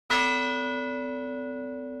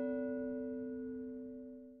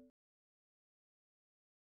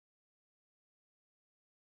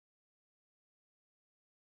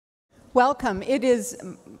Welcome. It is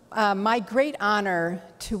my great honor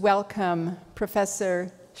to welcome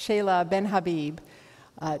Professor Seyla Benhabib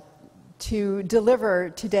to deliver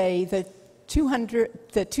today the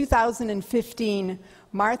 2015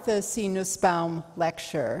 Martha C. Nussbaum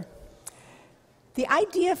Lecture. The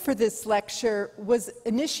idea for this lecture was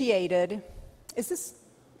initiated, is this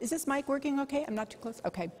mic working okay? I'm not too close?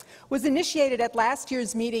 Okay. Was initiated at last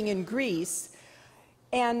year's meeting in Greece,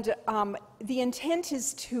 and the intent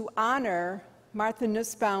is to honor Martha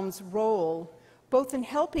Nussbaum's role both in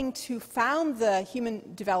helping to found the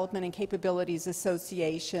Human Development and Capabilities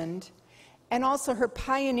Association and also her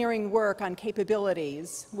pioneering work on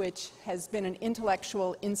capabilities, which has been an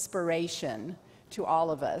intellectual inspiration to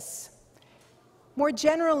all of us. More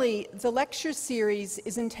generally, the lecture series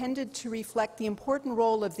is intended to reflect the important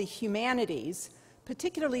role of the humanities,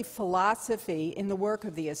 particularly philosophy, in the work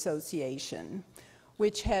of the association,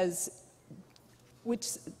 which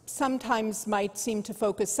sometimes might seem to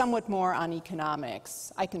focus somewhat more on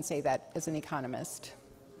economics. I can say that as an economist.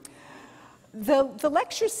 The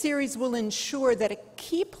lecture series will ensure that a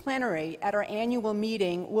key plenary at our annual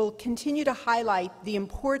meeting will continue to highlight the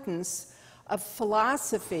importance of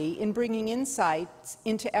philosophy in bringing insights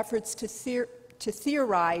into efforts to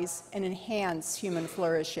theorize and enhance human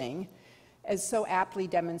flourishing, as so aptly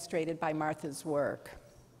demonstrated by Martha's work.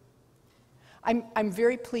 I'm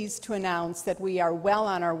very pleased to announce that we are well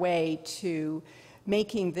on our way to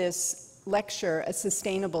making this lecture a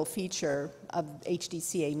sustainable feature of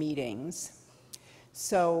HDCA meetings.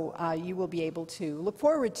 So you will be able to look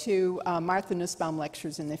forward to Martha Nussbaum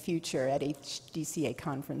lectures in the future at HDCA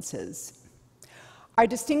conferences. Our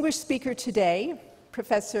distinguished speaker today,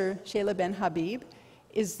 Professor Seyla Benhabib,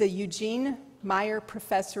 is the Eugene Meyer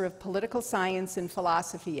Professor of Political Science and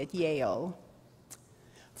Philosophy at Yale.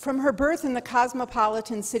 From her birth in the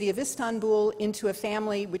cosmopolitan city of Istanbul into a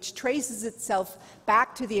family which traces itself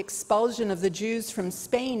back to the expulsion of the Jews from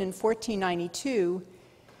Spain in 1492,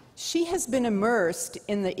 she has been immersed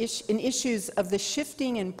in issues of the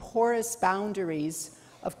shifting and porous boundaries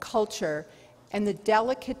of culture and the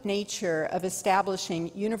delicate nature of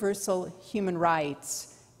establishing universal human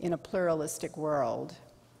rights in a pluralistic world.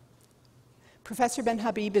 Professor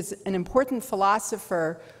Benhabib is an important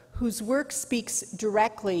philosopher whose work speaks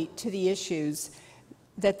directly to the issues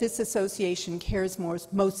that this association cares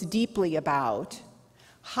most deeply about.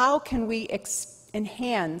 How can we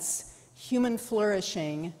enhance human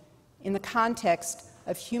flourishing in the context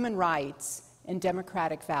of human rights and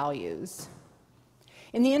democratic values?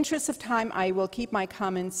 In the interest of time, I will keep my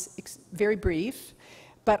comments very brief,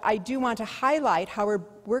 but I do want to highlight how her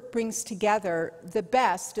work brings together the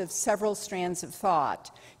best of several strands of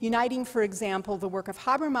thought, uniting, for example, the work of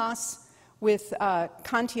Habermas with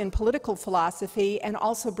Kantian political philosophy, and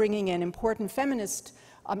also bringing in important feminist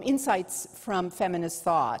insights from feminist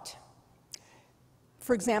thought.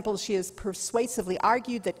 For example, she has persuasively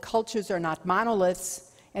argued that cultures are not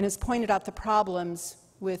monoliths and has pointed out the problems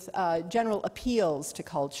with general appeals to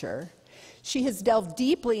culture. She has delved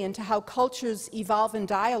deeply into how cultures evolve in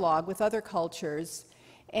dialogue with other cultures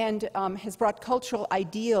and has brought cultural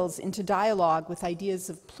ideals into dialogue with ideas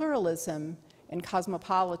of pluralism and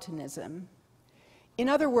cosmopolitanism. In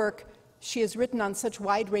other work, she has written on such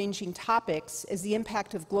wide-ranging topics as the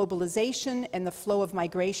impact of globalization and the flow of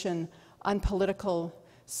migration on political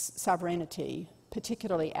sovereignty,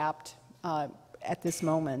 particularly apt at this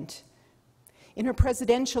moment. In her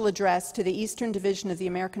presidential address to the Eastern Division of the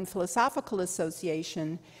American Philosophical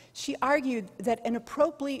Association, she argued that an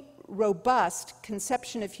appropriately robust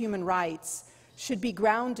conception of human rights should be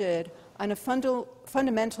grounded on a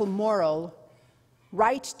fundamental moral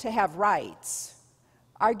right to have rights,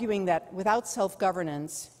 arguing that without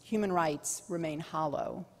self-governance, human rights remain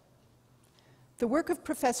hollow. The work of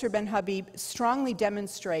Professor Benhabib strongly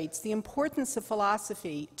demonstrates the importance of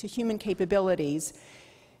philosophy to human capabilities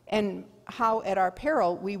and how, at our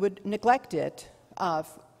peril, we would neglect it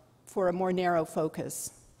for a more narrow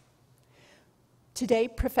focus. Today,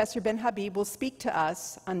 Professor Benhabib will speak to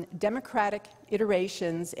us on democratic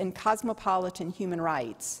iterations in cosmopolitan human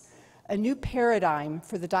rights, a new paradigm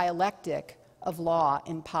for the dialectic of law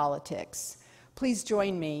in politics. Please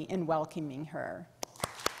join me in welcoming her.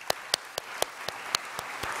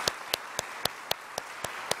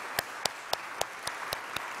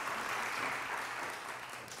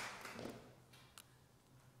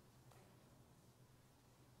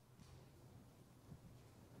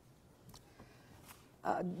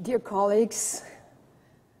 Dear colleagues,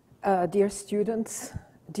 dear students,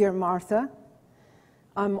 dear Martha,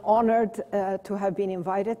 I'm honored to have been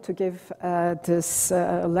invited to give this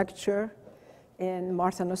lecture in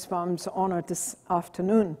Martha Nussbaum's honor this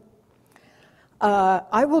afternoon.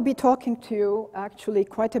 I will be talking to you actually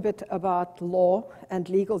quite a bit about law and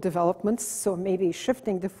legal developments, so maybe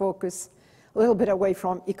shifting the focus a little bit away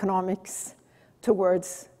from economics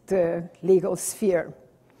towards the legal sphere.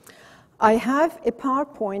 I have a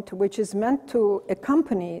PowerPoint which is meant to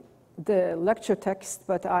accompany the lecture text,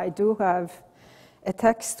 but I do have a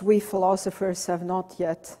text. We philosophers have not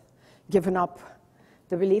yet given up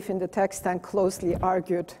the belief in the text and closely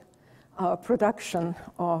argued production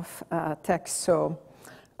of text, so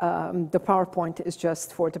the PowerPoint is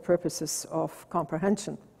just for the purposes of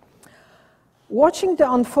comprehension. Watching the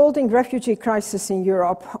unfolding refugee crisis in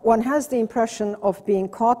Europe, one has the impression of being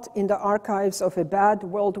caught in the archives of a bad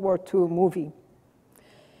World War II movie.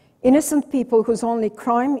 Innocent people whose only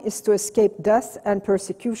crime is to escape death and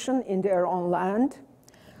persecution in their own land,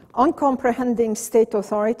 uncomprehending state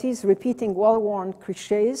authorities repeating well-worn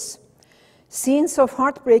cliches, scenes of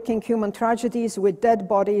heartbreaking human tragedies with dead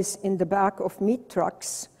bodies in the back of meat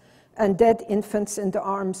trucks and dead infants in the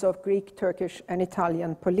arms of Greek, Turkish, and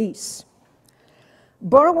Italian police.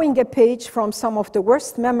 Borrowing a page from some of the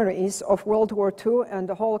worst memories of World War II and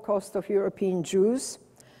the Holocaust of European Jews,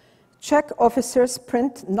 Czech officers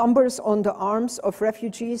print numbers on the arms of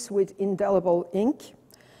refugees with indelible ink,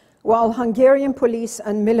 while Hungarian police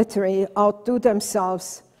and military outdo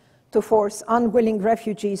themselves to force unwilling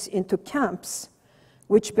refugees into camps,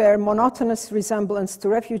 which bear monotonous resemblance to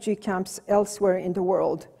refugee camps elsewhere in the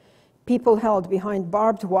world, people held behind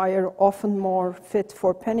barbed wire, often more fit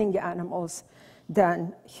for penning animals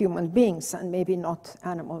than human beings, and maybe not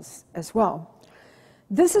animals as well.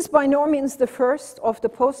 This is by no means the first of the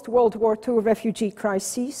post-World War II refugee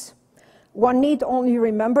crises. One need only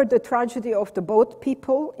remember the tragedy of the boat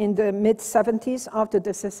people in the mid-70s after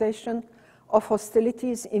the cessation of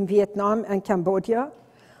hostilities in Vietnam and Cambodia,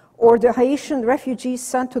 or the Haitian refugees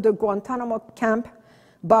sent to the Guantanamo camp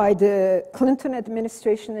by the Clinton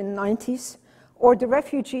administration in the 90s, or the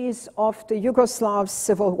refugees of the Yugoslav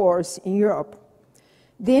civil wars in Europe.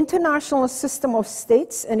 The international system of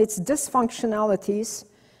states and its dysfunctionalities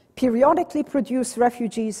periodically produce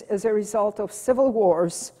refugees as a result of civil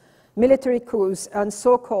wars, military coups, and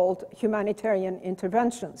so-called humanitarian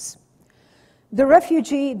interventions. The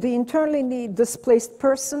refugee, the internally displaced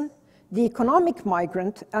person, the economic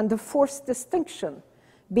migrant, and the forced distinction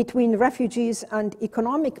between refugees and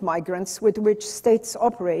economic migrants with which states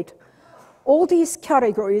operate, all these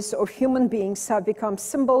categories of human beings have become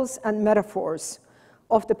symbols and metaphors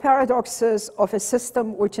of the paradoxes of a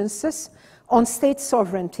system which insists on state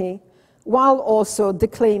sovereignty while also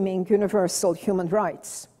declaiming universal human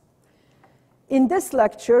rights. In this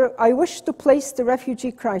lecture, I wish to place the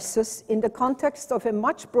refugee crisis in the context of a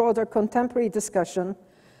much broader contemporary discussion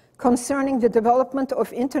concerning the development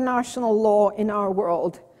of international law in our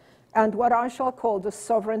world and what I shall call the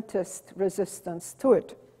sovereigntist resistance to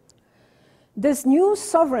it. This new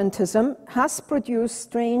sovereigntism has produced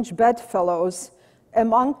strange bedfellows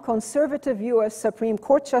among conservative US Supreme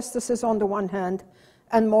Court justices on the one hand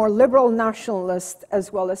and more liberal nationalists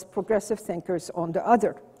as well as progressive thinkers on the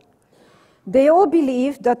other. They all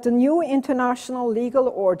believe that the new international legal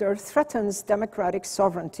order threatens democratic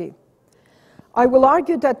sovereignty. I will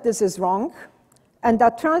argue that this is wrong and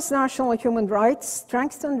that transnational human rights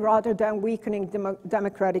strengthen rather than weakening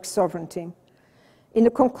democratic sovereignty. In the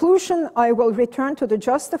conclusion, I will return to the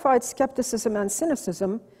justified skepticism and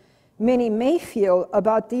cynicism many may feel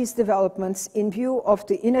about these developments in view of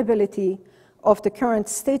the inability of the current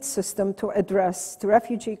state system to address the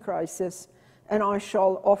refugee crisis, and I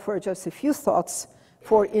shall offer just a few thoughts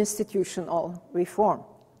for institutional reform.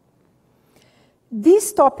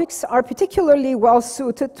 These topics are particularly well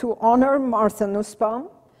suited to honor Martha Nussbaum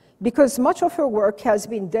because much of her work has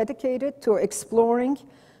been dedicated to exploring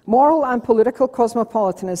moral and political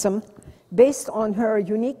cosmopolitanism based on her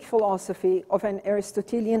unique philosophy of an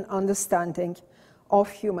Aristotelian understanding of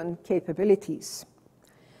human capabilities.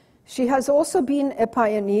 She has also been a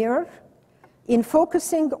pioneer in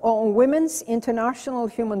focusing on women's international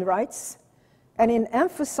human rights and in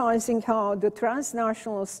emphasizing how the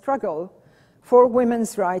transnational struggle for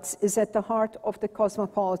women's rights is at the heart of the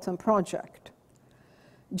Cosmopolitan project.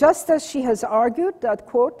 Just as she has argued that,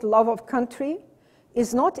 quote, love of country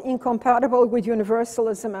is not incompatible with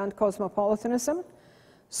universalism and cosmopolitanism,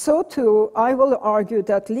 so too I will argue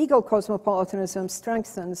that legal cosmopolitanism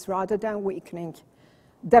strengthens rather than weakening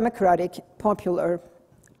democratic popular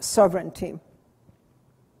sovereignty.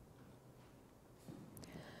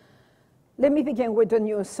 Let me begin with the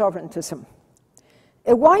new sovereigntism.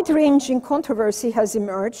 A wide-ranging controversy has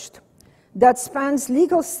emerged that spans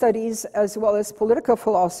legal studies as well as political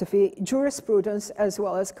philosophy, jurisprudence as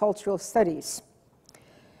well as cultural studies.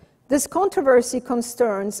 This controversy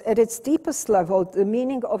concerns at its deepest level the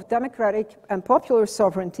meaning of democratic and popular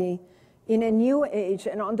sovereignty in a new age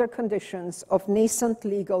and under conditions of nascent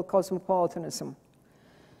legal cosmopolitanism.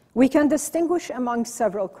 We can distinguish among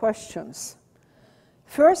several questions.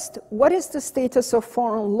 First, what is the status of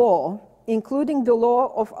foreign law, including the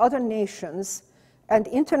law of other nations and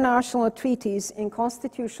international treaties in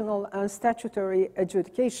constitutional and statutory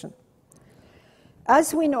adjudication?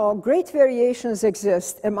 As we know, great variations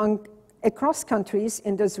exist across countries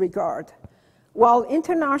in this regard. While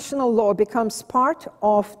international law becomes part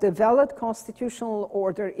of the valid constitutional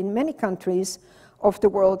order in many countries of the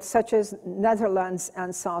world, such as Netherlands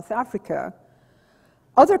and South Africa,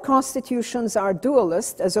 other constitutions are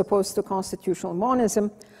dualist as opposed to constitutional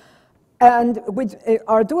monism, and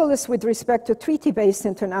are dualist with respect to treaty-based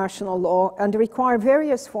international law and require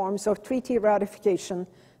various forms of treaty ratification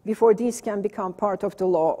before these can become part of the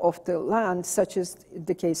law of the land, such as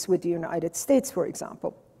the case with the United States, for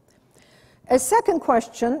example. A second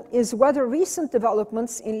question is whether recent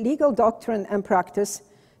developments in legal doctrine and practice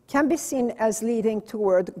can be seen as leading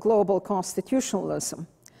toward global constitutionalism.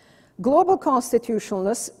 Global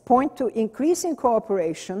constitutionalists point to increasing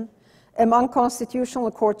cooperation among constitutional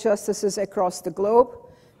court justices across the globe.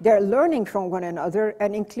 They're learning from one another,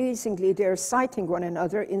 and increasingly they're citing one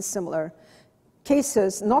another in similar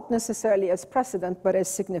cases, not necessarily as precedent, but as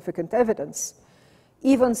significant evidence.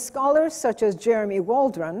 Even scholars such as Jeremy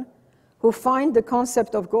Waldron, who find the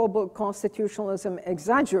concept of global constitutionalism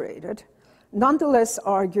exaggerated, nonetheless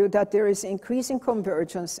argue that there is increasing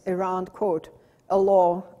convergence around, quote, a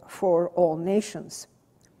law for all nations.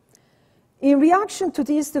 In reaction to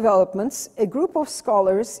these developments, a group of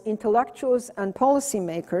scholars, intellectuals, and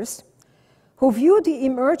policymakers who view the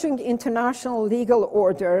emerging international legal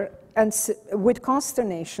order and with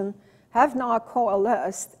consternation have now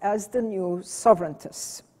coalesced as the new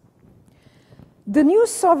sovereigntists. The new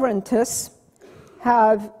sovereigntists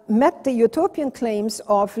have met the utopian claims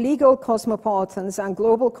of legal cosmopolitans and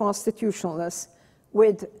global constitutionalists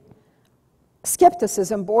with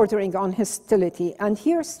skepticism bordering on hostility, and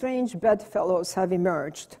here strange bedfellows have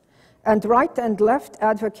emerged, and right and left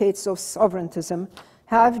advocates of sovereigntism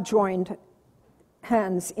have joined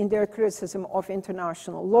hands in their criticism of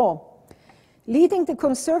international law. Leading the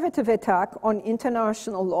conservative attack on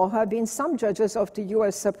international law have been some judges of the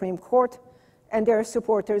US Supreme Court and their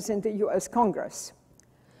supporters in the US Congress.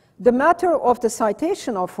 The matter of the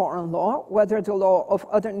citation of foreign law, whether the law of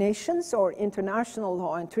other nations or international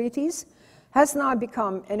law and treaties, has now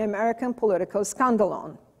become an American political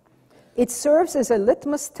scandalon. It serves as a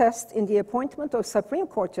litmus test in the appointment of Supreme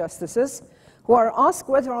Court justices who are asked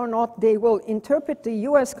whether or not they will interpret the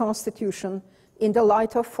US Constitution in the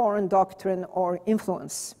light of foreign doctrine or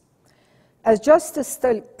influence. As Justice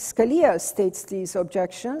Scalia states these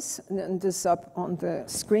objections, and this is up on the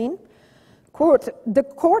screen, quote, the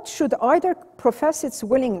court should either profess its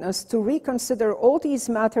willingness to reconsider all these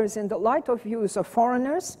matters in the light of views of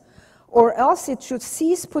foreigners, or else it should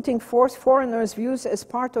cease putting forth foreigners' views as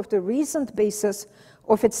part of the reasoned basis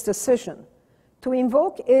of its decision. To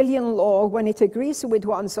invoke alien law when it agrees with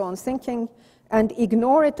one's own thinking and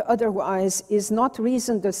ignore it otherwise is not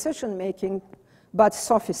reasoned decision-making, but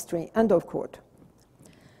sophistry, end of quote.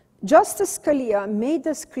 Justice Scalia made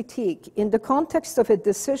this critique in the context of a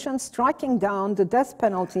decision striking down the death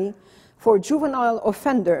penalty for juvenile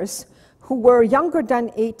offenders who were younger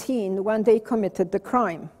than 18 when they committed the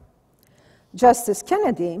crime. Justice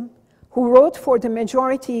Kennedy, who wrote for the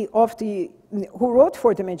majority,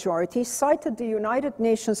 cited the United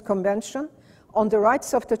Nations Convention on the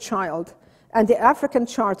Rights of the Child and the African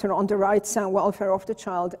Charter on the Rights and Welfare of the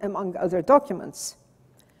Child, among other documents.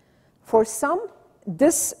 For some,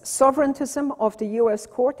 this sovereigntism of the US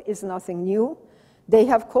court is nothing new. They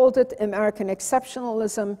have called it American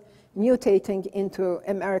exceptionalism, mutating into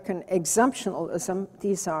American exemptionalism.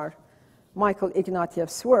 These are Michael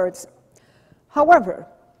Ignatieff's words. However,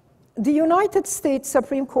 the United States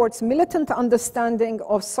Supreme Court's militant understanding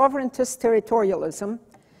of sovereigntist territorialism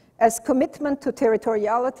as commitment to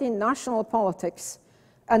territoriality, national politics,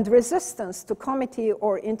 and resistance to comity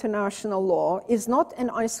or international law is not an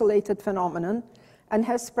isolated phenomenon and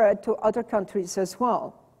has spread to other countries as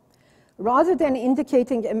well. Rather than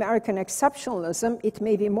indicating American exceptionalism, it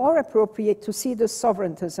may be more appropriate to see this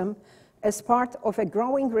sovereigntism as part of a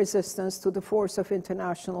growing resistance to the force of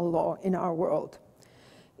international law in our world.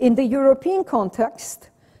 In the European context,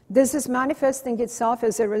 this is manifesting itself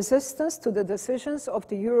as a resistance to the decisions of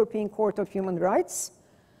the European Court of Human Rights,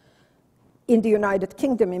 in the United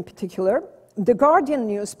Kingdom in particular. The Guardian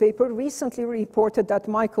newspaper recently reported that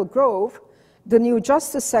Michael Gove, the new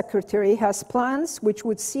Justice Secretary has plans which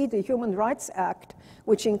would see the Human Rights Act,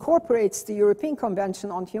 which incorporates the European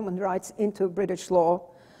Convention on Human Rights into British law,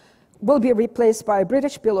 will be replaced by a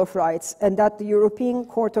British Bill of Rights, and that the European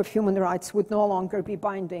Court of Human Rights would no longer be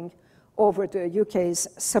binding over the UK's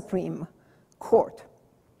Supreme Court.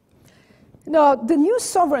 Now, the new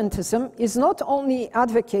sovereigntism is not only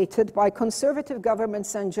advocated by conservative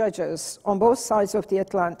governments and judges on both sides of the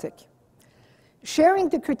Atlantic. Sharing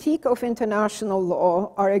the critique of international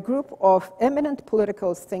law are a group of eminent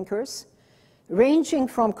political thinkers, ranging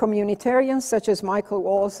from communitarians such as Michael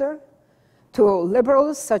Walzer, to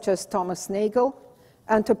liberals such as Thomas Nagel,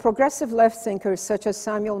 and to progressive left thinkers such as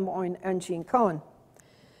Samuel Moyn and Jean Cohen.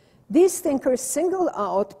 These thinkers single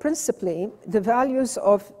out principally the values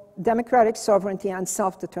of democratic sovereignty and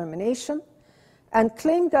self-determination, and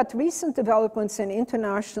claim that recent developments in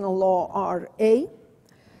international law are A,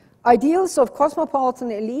 ideals of cosmopolitan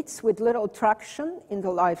elites with little traction in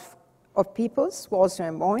the life of peoples, Walzer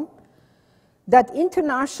and Moyn, that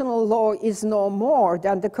international law is no more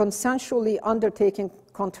than the consensually undertaken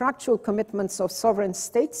contractual commitments of sovereign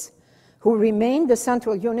states who remain the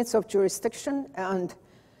central units of jurisdiction and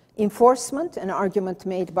enforcement, an argument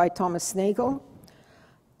made by Thomas Nagel,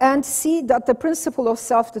 and see that the principle of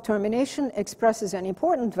self-determination expresses an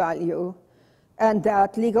important value and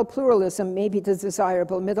that legal pluralism may be the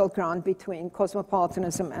desirable middle ground between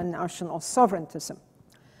cosmopolitanism and national sovereigntism.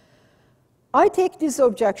 I take these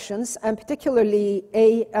objections, and particularly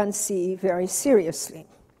A and C, very seriously.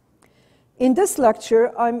 In this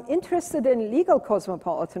lecture, I'm interested in legal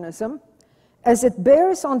cosmopolitanism as it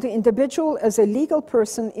bears on the individual as a legal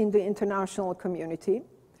person in the international community,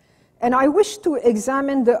 and I wish to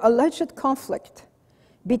examine the alleged conflict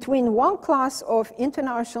between one class of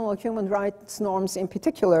international human rights norms in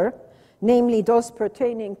particular, namely those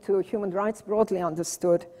pertaining to human rights broadly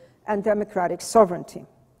understood, and democratic sovereignty.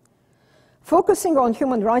 Focusing on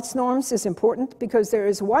human rights norms is important because there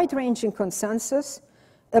is wide-ranging consensus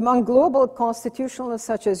among global constitutionalists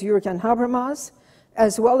such as Jürgen Habermas,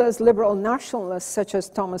 as well as liberal nationalists such as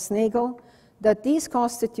Thomas Nagel, that these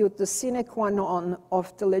constitute the sine qua non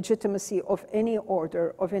of the legitimacy of any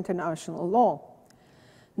order of international law.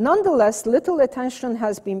 Nonetheless, little attention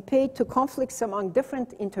has been paid to conflicts among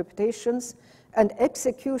different interpretations and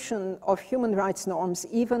execution of human rights norms,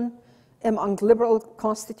 even among liberal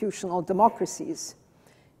constitutional democracies.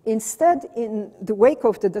 Instead, in the wake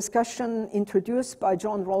of the discussion introduced by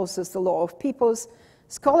John Rawls's The Law of Peoples,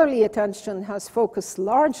 scholarly attention has focused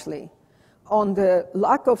largely on the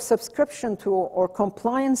lack of subscription to or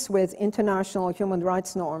compliance with international human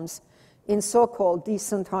rights norms in so-called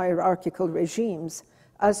decent hierarchical regimes,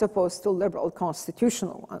 as opposed to liberal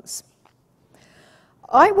constitutional ones.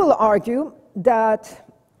 I will argue that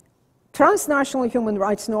transnational human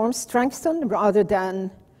rights norms strengthen rather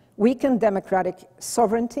than weaken democratic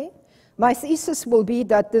sovereignty. My thesis will be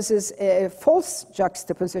that this is a false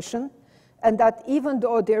juxtaposition, and that even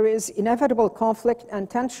though there is inevitable conflict and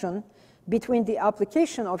tension between the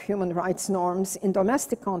application of human rights norms in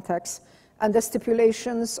domestic contexts and the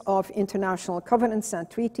stipulations of international covenants and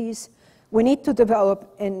treaties, we need to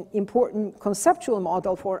develop an important conceptual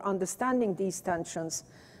model for understanding these tensions,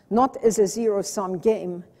 not as a zero-sum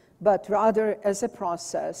game, but rather as a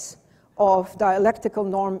process of dialectical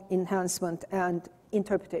norm enhancement and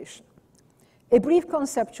interpretation. A brief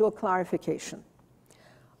conceptual clarification.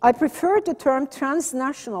 I prefer the term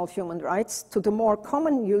transnational human rights to the more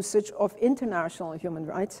common usage of international human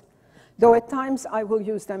rights, though at times I will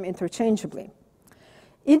use them interchangeably.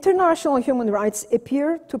 International human rights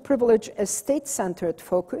appear to privilege a state-centered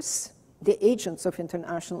focus. The agents of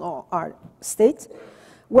international law are states,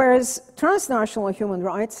 whereas transnational human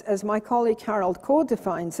rights, as my colleague Harold Coe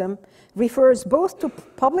defines them, refers both to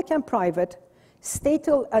public and private,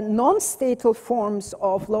 statal and non-statal forms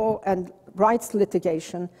of law and rights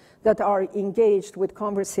litigation that are engaged with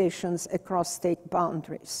conversations across state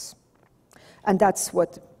boundaries. And that's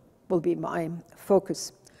what will be my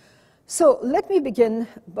focus. So let me begin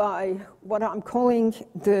by what I'm calling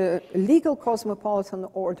the legal cosmopolitan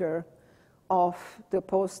order of the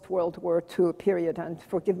post-World War II period. And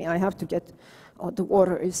forgive me, I have to get, the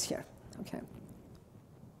water is here. Okay.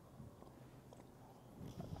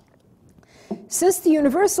 Since the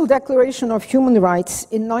Universal Declaration of Human Rights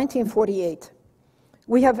in 1948,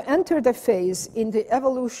 we have entered a phase in the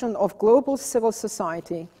evolution of global civil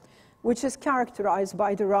society, which is characterized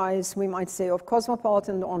by the rise, we might say, of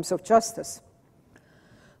cosmopolitan norms of justice.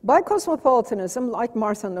 By cosmopolitanism, like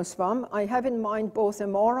Martha Nussbaum, I have in mind both a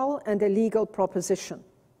moral and a legal proposition.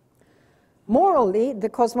 Morally, the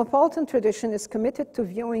cosmopolitan tradition is committed to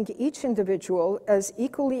viewing each individual as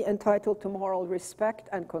equally entitled to moral respect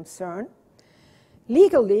and concern.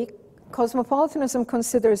 Legally, cosmopolitanism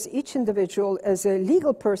considers each individual as a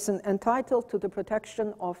legal person entitled to the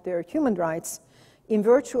protection of their human rights in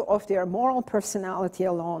virtue of their moral personality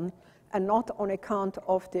alone and not on account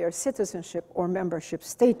of their citizenship or membership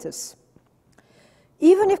status.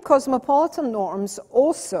 Even if cosmopolitan norms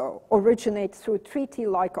also originate through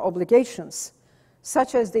treaty-like obligations,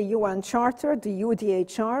 such as the UN Charter, the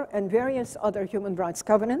UDHR, and various other human rights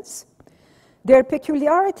covenants, their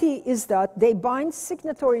peculiarity is that they bind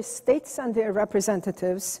signatory states and their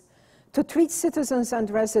representatives to treat citizens and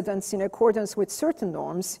residents in accordance with certain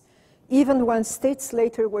norms, even when states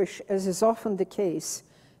later wish, as is often the case,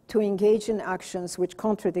 to engage in actions which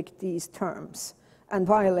contradict these terms and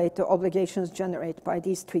violate the obligations generated by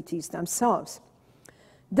these treaties themselves.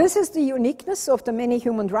 This is the uniqueness of the many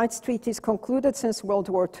human rights treaties concluded since World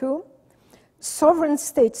War II. Sovereign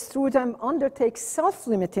states, through them, undertake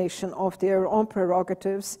self-limitation of their own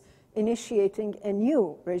prerogatives, initiating a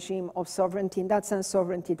new regime of sovereignty. In that sense,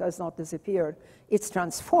 sovereignty does not disappear. It's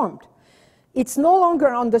transformed. It's no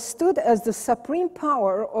longer understood as the supreme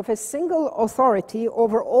power of a single authority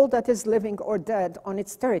over all that is living or dead on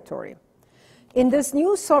its territory. In this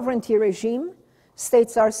new sovereignty regime,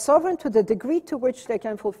 states are sovereign to the degree to which they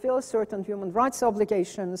can fulfill certain human rights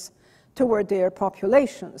obligations toward their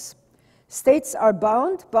populations. States are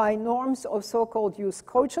bound by norms of so-called jus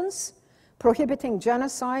cogens, prohibiting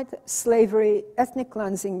genocide, slavery, ethnic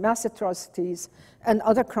cleansing, mass atrocities, and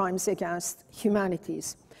other crimes against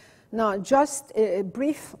humanities. Now, just a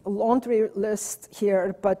brief laundry list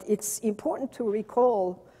here, but it's important to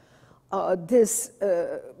recall this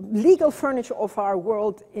legal furniture of our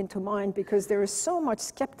world into mind because there is so much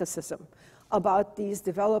skepticism about these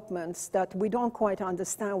developments that we don't quite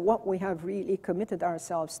understand what we have really committed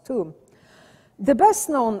ourselves to. The best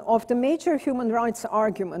known of the major human rights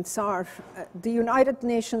arguments are the United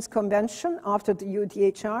Nations Convention after the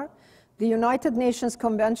UDHR, the United Nations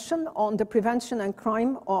Convention on the Prevention and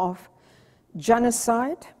Crime of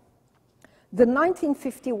Genocide, the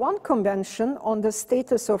 1951 Convention on the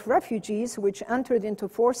Status of Refugees, which entered into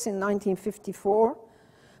force in 1954,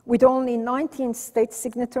 with only 19 state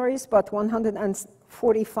signatories but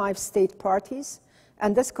 145 state parties.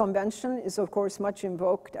 And this convention is, of course, much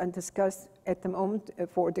invoked and discussed at the moment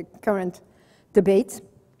for the current debate.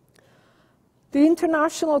 The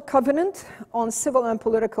International Covenant on Civil and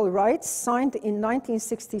Political Rights, signed in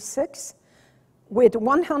 1966, with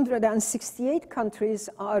 168 countries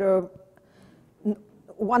out of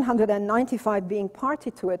 195 being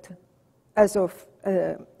party to it as of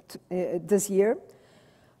this year.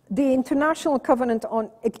 The International Covenant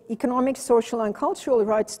on Economic, Social, and Cultural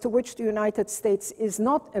Rights, to which the United States is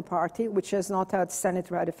not a party, which has not had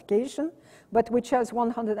Senate ratification, but which has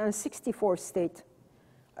 164 state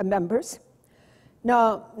members.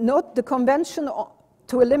 Now, note the Convention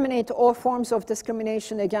to eliminate all forms of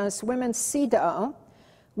discrimination against women, CEDAW,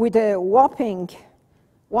 with a whopping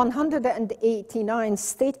 189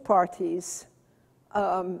 state parties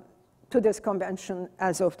to this convention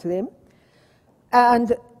as of today.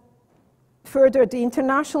 And further, the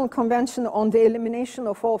International Convention on the Elimination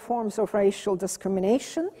of All Forms of Racial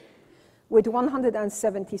Discrimination, with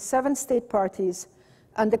 177 state parties,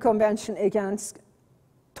 and the Convention Against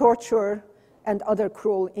Torture and Other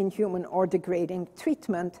Cruel, Inhuman, or Degrading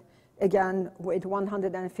Treatment, again with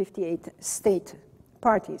 158 state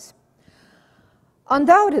parties.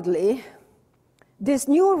 Undoubtedly, this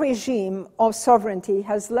new regime of sovereignty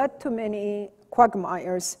has led to many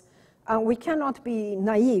quagmires, and we cannot be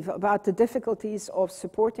naive about the difficulties of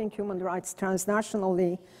supporting human rights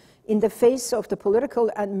transnationally in the face of the political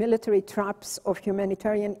and military traps of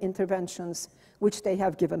humanitarian interventions which they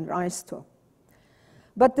have given rise to.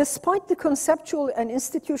 But despite the conceptual and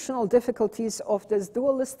institutional difficulties of this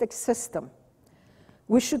dualistic system,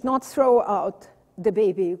 we should not throw out the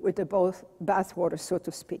baby with the bathwater, so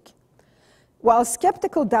to speak. While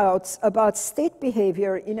skeptical doubts about state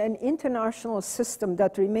behavior in an international system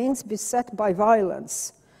that remains beset by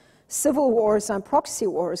violence, civil wars, and proxy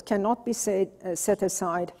wars cannot be set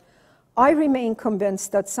aside, I remain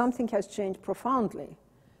convinced that something has changed profoundly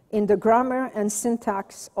in the grammar and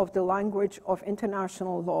syntax of the language of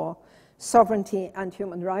international law, sovereignty, and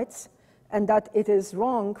human rights, and that it is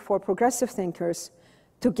wrong for progressive thinkers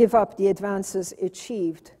to give up the advances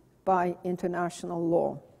achieved by international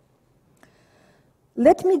law.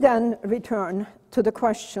 Let me then return to the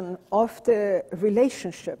question of the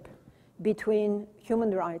relationship between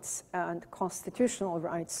human rights and constitutional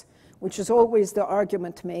rights, which is always the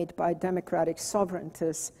argument made by democratic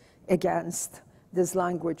sovereigntists against this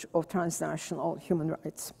language of transnational human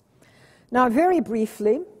rights. Now, very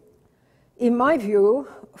briefly, in my view,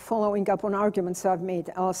 following up on arguments I've made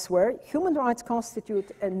elsewhere, human rights constitute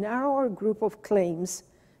a narrower group of claims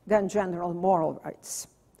than general moral rights.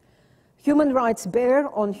 Human rights bear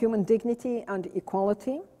on human dignity and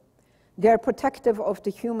equality. They are protective of the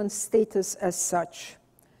human status as such.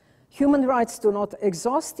 Human rights do not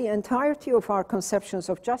exhaust the entirety of our conceptions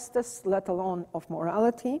of justice, let alone of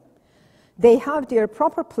morality. They have their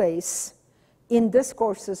proper place in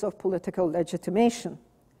discourses of political legitimation.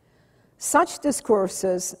 Such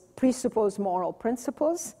discourses presuppose moral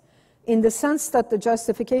principles in the sense that the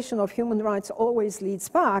justification of human rights always leads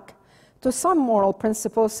back to some moral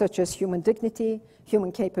principles such as human dignity,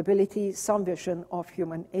 human capability, some vision of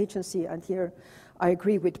human agency. And here I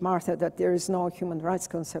agree with Martha that there is no human rights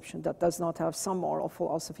conception that does not have some moral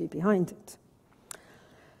philosophy behind it.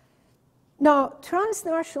 Now,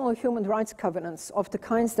 transnational human rights covenants of the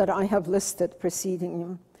kinds that I have listed preceding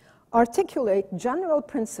you articulate general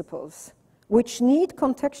principles which need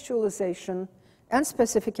contextualization and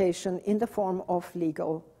specification in the form of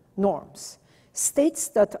legal norms. States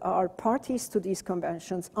that are parties to these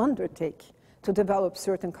conventions undertake to develop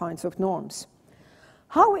certain kinds of norms.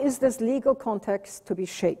 How is this legal context to be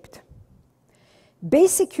shaped?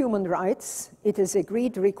 Basic human rights, it is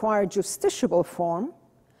agreed, require justiciable form.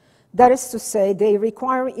 That is to say, they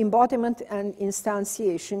require embodiment and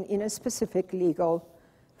instantiation in a specific legal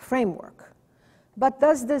framework. But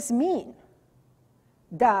does this mean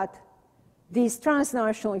that these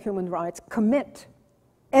transnational human rights commit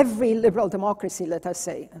every liberal democracy, let us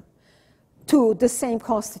say, to the same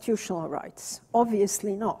constitutional rights?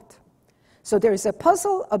 Obviously not. So there is a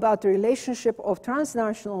puzzle about the relationship of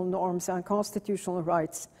transnational norms and constitutional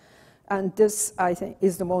rights. And this, I think,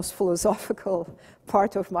 is the most philosophical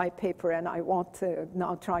part of my paper, and I want to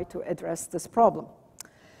now try to address this problem.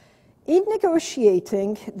 In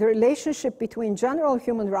negotiating the relationship between general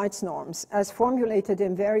human rights norms as formulated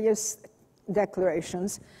in various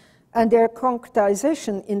declarations and their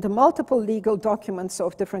concretization in the multiple legal documents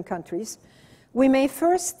of different countries, we may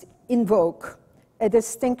first invoke a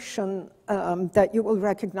distinction that you will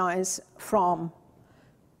recognize from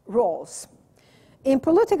Rawls. In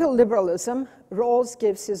political liberalism, Rawls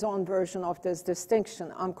gives his own version of this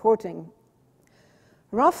distinction. I'm quoting.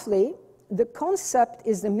 Roughly, the concept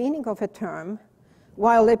is the meaning of a term,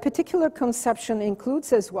 while a particular conception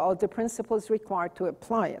includes as well the principles required to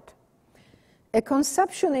apply it. A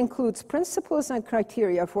conception includes principles and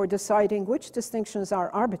criteria for deciding which distinctions are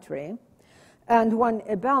arbitrary, and when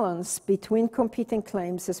a balance between competing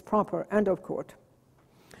claims is proper, end of quote.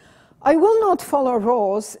 I will not follow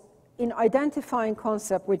Rawls in identifying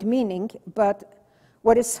concept with meaning, but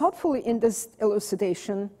what is helpful in this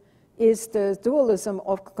elucidation is the dualism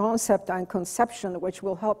of concept and conception, which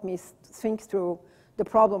will help me think through the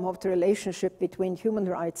problem of the relationship between human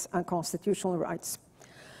rights and constitutional rights.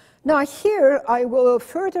 Now here I will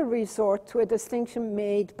further resort to a distinction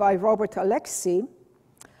made by Robert Alexy,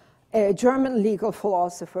 a German legal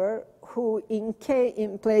philosopher who in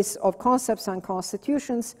place of concepts and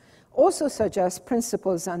constitutions also suggests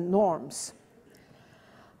principles and norms.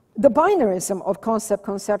 The binarism of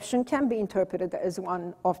concept-conception can be interpreted as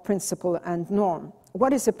one of principle and norm.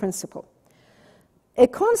 What is a principle? A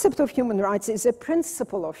concept of human rights is a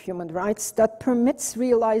principle of human rights that permits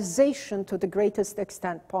realization to the greatest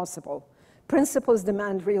extent possible. Principles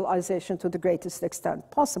demand realization to the greatest extent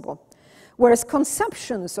possible, whereas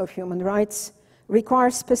conceptions of human rights require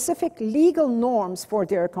specific legal norms for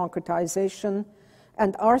their concretization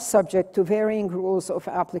and are subject to varying rules of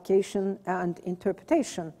application and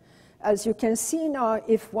interpretation. As you can see now,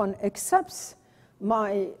 if one accepts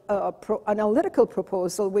my analytical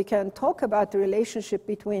proposal, we can talk about the relationship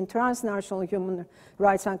between transnational human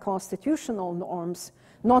rights and constitutional norms,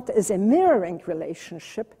 not as a mirroring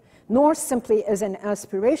relationship, nor simply as an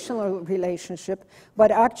aspirational relationship, but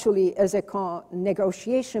actually as a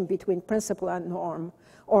negotiation between principle and norm,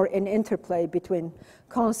 or an interplay between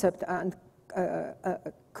concept and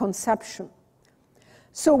conception.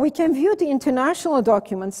 So we can view the international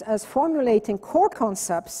documents as formulating core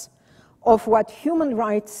concepts of what human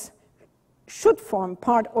rights should form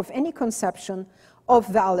part of any conception of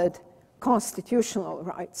valid constitutional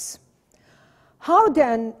rights. How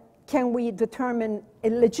then can we determine a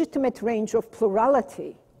legitimate range of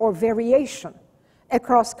plurality or variation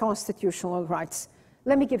across constitutional rights?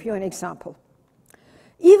 Let me give you an example.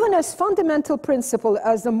 Even as fundamental principle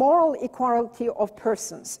as the moral equality of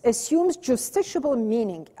persons assumes justiciable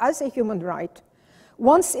meaning as a human right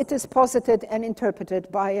once it is posited and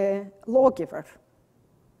interpreted by a lawgiver.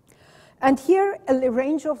 And here, a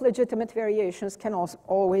range of legitimate variations can also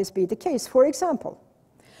always be the case. For example,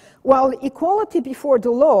 while equality before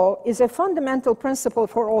the law is a fundamental principle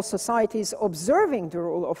for all societies observing the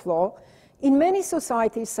rule of law, in many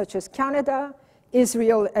societies such as Canada,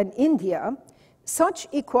 Israel, and India, such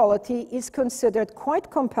equality is considered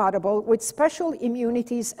quite compatible with special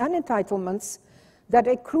immunities and entitlements that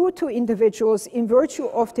accrue to individuals in virtue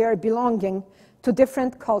of their belonging to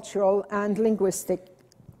different cultural and linguistic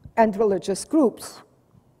and religious groups.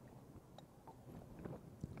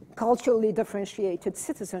 Culturally differentiated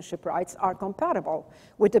citizenship rights are compatible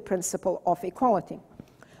with the principle of equality.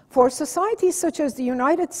 For societies such as the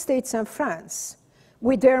United States and France,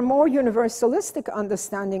 with their more universalistic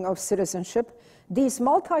understanding of citizenship, these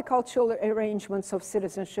multicultural arrangements of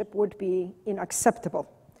citizenship would be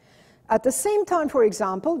unacceptable. At the same time, for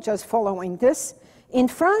example, just following this, in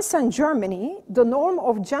France and Germany, the norm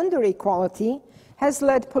of gender equality has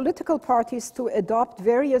led political parties to adopt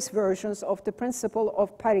various versions of the principle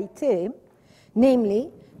of parité,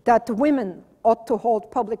 namely that women ought to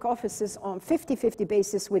hold public offices on 50-50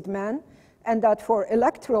 basis with men, and that for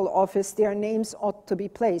electoral office their names ought to be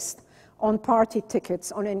placed on party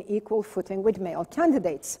tickets on an equal footing with male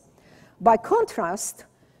candidates. By contrast,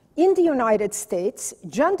 in the United States,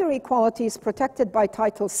 gender equality is protected by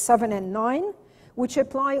Titles 7 and 9, which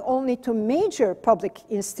apply only to major public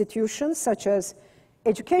institutions such as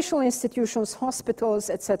educational institutions, hospitals,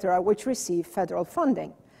 etc., which receive federal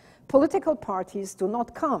funding. Political parties do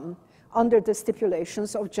not come under the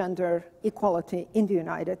stipulations of gender equality in the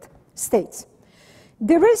United States.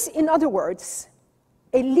 There is, in other words,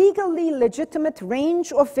 a legally legitimate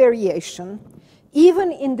range of variation,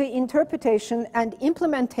 even in the interpretation and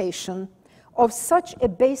implementation of such a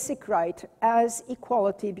basic right as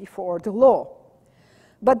equality before the law.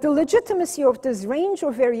 But the legitimacy of this range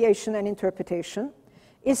of variation and interpretation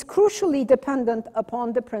is crucially dependent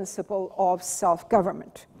upon the principle of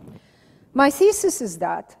self-government. My thesis is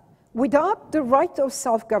that without the right of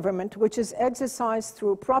self-government, which is exercised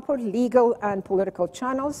through proper legal and political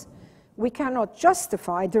channels, we cannot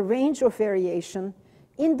justify the range of variation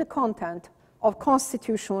in the content of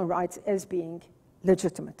constitutional rights as being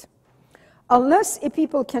legitimate. Unless a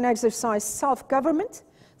people can exercise self-government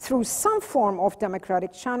through some form of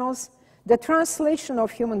democratic channels, the translation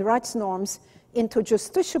of human rights norms into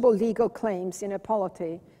justiciable legal claims in a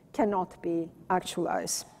polity cannot be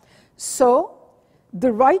actualized. So,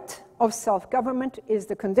 the right of self-government is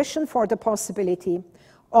the condition for the possibility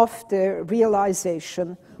of the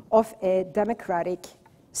realization of a democratic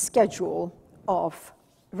schedule of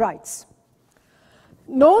rights.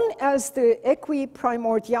 Known as the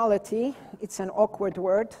equiprimordiality, it's an awkward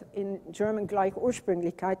word, in German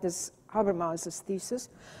Gleichursprünglichkeit, is Habermas's thesis.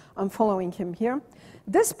 I'm following him here.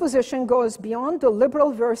 This position goes beyond the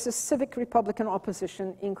liberal versus civic Republican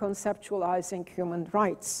opposition in conceptualizing human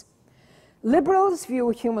rights. Liberals view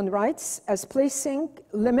human rights as placing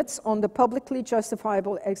limits on the publicly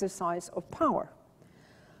justifiable exercise of power.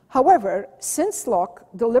 However, since Locke,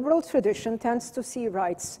 the liberal tradition tends to see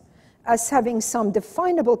rights as having some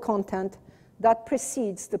definable content that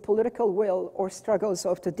precedes the political will or struggles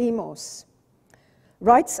of the demos.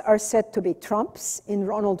 Rights are said to be trumps, in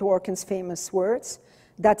Ronald Dworkin's famous words,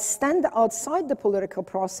 that stand outside the political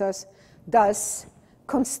process, thus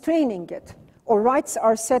constraining it. Or rights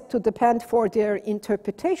are said to depend for their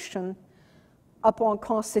interpretation upon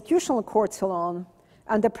constitutional courts alone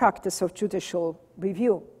and the practice of judicial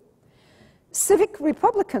review. Civic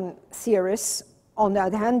Republican theorists, on the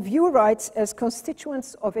other hand, view rights as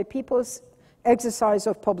constituents of a people's exercise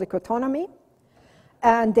of public autonomy,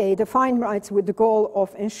 and they define rights with the goal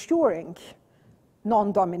of ensuring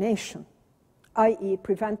non-domination, i.e.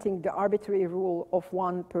 preventing the arbitrary rule of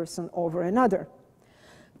one person over another.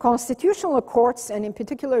 Constitutional courts, and in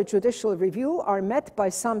particular judicial review, are met by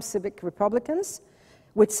some civic Republicans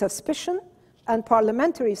with suspicion, and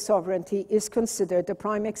parliamentary sovereignty is considered the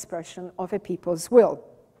prime expression of a people's will.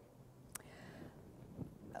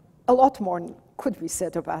 A lot more could be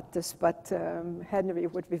said about this, but Henry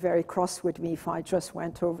would be very cross with me if I just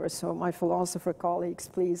went over. So my philosopher colleagues,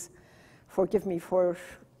 please forgive me for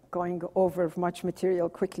going over much material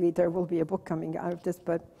quickly. There will be a book coming out of this,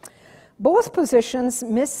 but both positions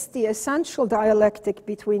miss the essential dialectic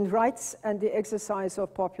between rights and the exercise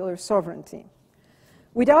of popular sovereignty.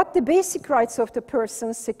 Without the basic rights of the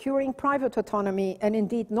person securing private autonomy and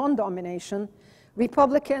indeed non-domination,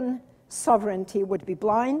 Republican sovereignty would be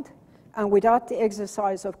blind, and without the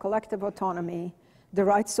exercise of collective autonomy, the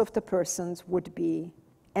rights of the persons would be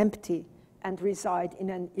empty and reside in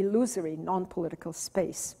an illusory non-political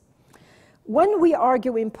space. When we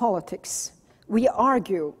argue in politics, We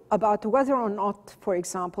argue about whether or not, for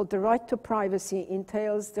example, the right to privacy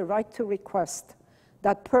entails the right to request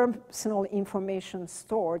that personal information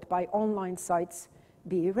stored by online sites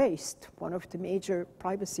be erased, one of the major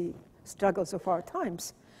privacy struggles of our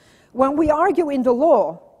times. When we argue in the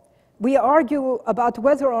law, we argue about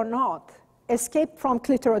whether or not escape from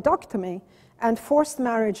clitoridectomy and forced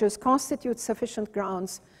marriages constitute sufficient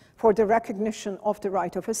grounds for the recognition of the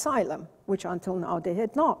right of asylum, which until now they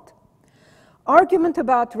had not. Argument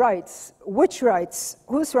about rights, which rights,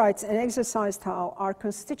 whose rights, and exercised how, are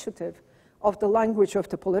constitutive of the language of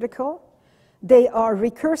the political. They are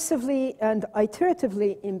recursively and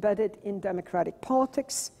iteratively embedded in democratic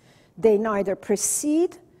politics. They neither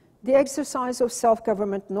precede the exercise of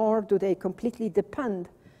self-government, nor do they completely depend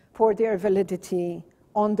for their validity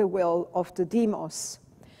on the will of the demos.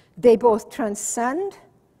 They both transcend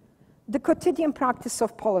the quotidian practice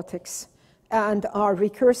of politics and are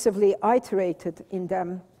recursively iterated in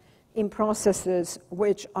them in processes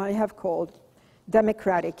which I have called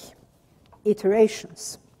democratic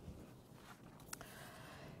iterations.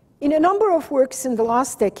 In a number of works in the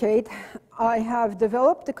last decade, I have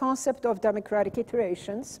developed the concept of democratic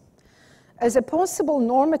iterations as a possible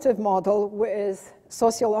normative model with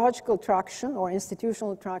sociological traction or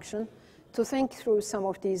institutional traction to think through some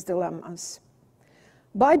of these dilemmas.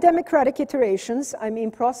 By democratic iterations, I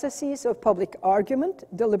mean processes of public argument,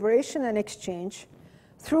 deliberation, and exchange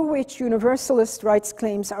through which universalist rights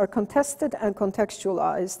claims are contested and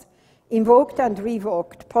contextualized, invoked and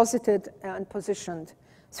revoked, posited and positioned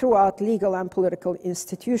throughout legal and political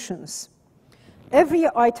institutions. Every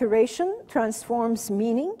iteration transforms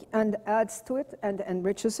meaning and adds to it and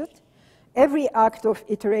enriches it. Every act of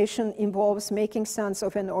iteration involves making sense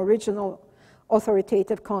of an original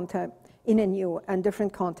authoritative content in a new and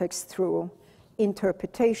different context through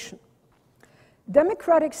interpretation.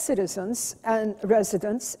 Democratic citizens and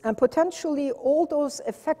residents, and potentially all those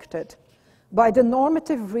affected by the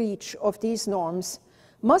normative reach of these norms,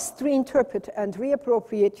 must reinterpret and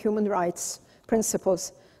reappropriate human rights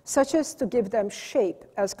principles such as to give them shape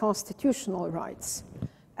as constitutional rights,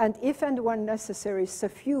 and if and when necessary,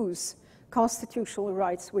 suffuse constitutional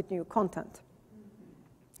rights with new content.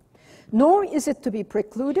 Nor is it to be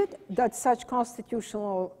precluded that such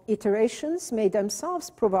constitutional iterations may themselves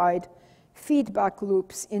provide feedback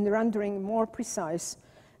loops in rendering more precise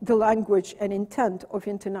the language and intent of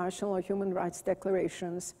international human rights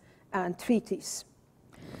declarations and treaties.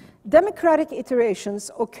 Democratic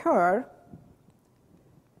iterations occur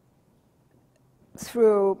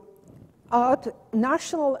throughout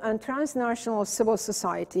national and transnational civil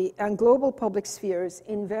society and global public spheres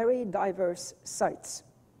in very diverse sites.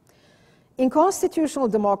 In constitutional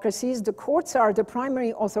democracies, the courts are the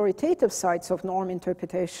primary authoritative sites of norm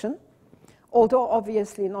interpretation, although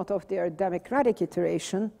obviously not of their democratic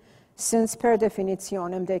iteration, since per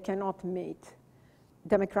definitionem they cannot meet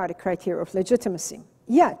democratic criteria of legitimacy.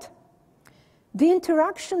 Yet, the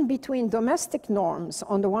interaction between domestic norms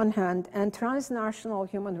on the one hand and transnational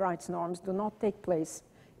human rights norms do not take place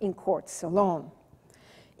in courts alone.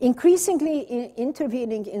 Increasingly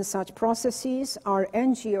intervening in such processes are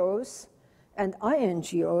NGOs and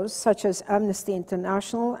INGOs, such as Amnesty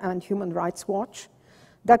International and Human Rights Watch,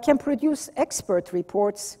 that can produce expert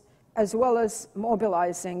reports as well as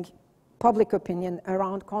mobilizing public opinion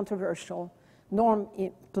around controversial norm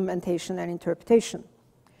implementation and interpretation.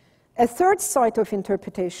 A third site of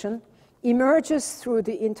interpretation emerges through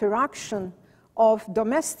the interaction of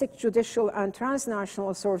domestic, judicial, and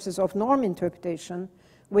transnational sources of norm interpretation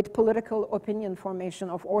with political opinion formation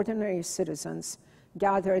of ordinary citizens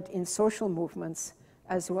gathered in social movements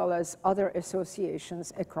as well as other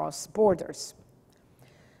associations across borders.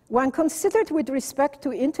 When considered with respect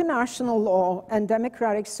to international law and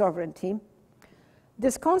democratic sovereignty,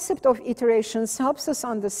 this concept of iterations helps us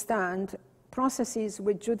understand processes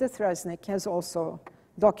which Judith Resnick has also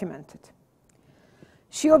documented.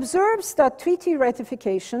 She observes that treaty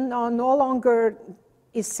ratification now no longer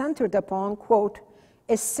is centered upon, quote,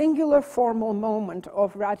 a singular formal moment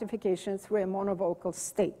of ratification through a monovocal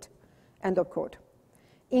state, end of quote.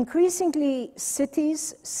 Increasingly,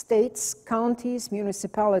 cities, states, counties,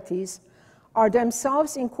 municipalities are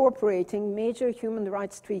themselves incorporating major human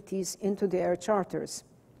rights treaties into their charters.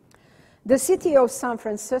 The city of San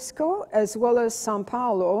Francisco, as well as Sao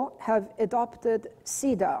Paulo, have adopted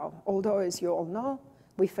CEDAW, although, as you all know,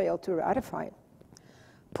 we failed to ratify it.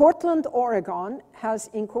 Portland, Oregon, has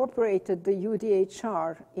incorporated the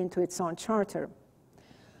UDHR into its own charter.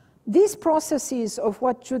 These processes of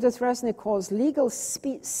what Judith Resnick calls legal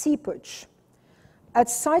seepage at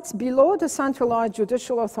sites below the centralized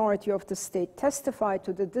judicial authority of the state testify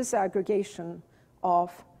to the disaggregation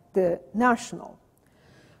of the national.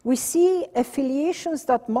 We see affiliations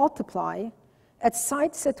that multiply at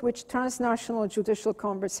sites at which transnational judicial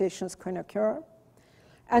conversations can occur,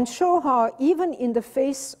 and show how even in the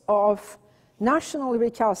face of national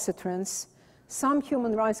recalcitrance, some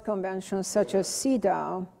human rights conventions such as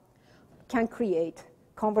CEDAW can create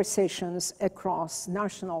conversations across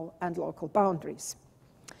national and local boundaries.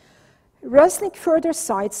 Resnick further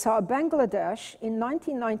cites how Bangladesh in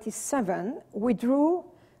 1997 withdrew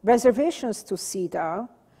reservations to CEDAW,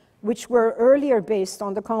 which were earlier based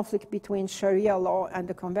on the conflict between Sharia law and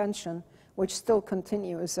the convention, which still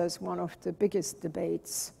continues as one of the biggest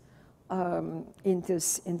debates in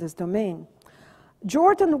this domain.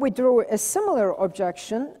 Jordan withdrew a similar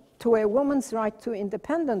objection to a woman's right to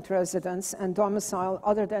independent residence and domicile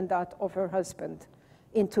other than that of her husband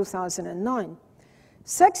in 2009.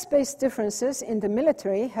 Sex-based differences in the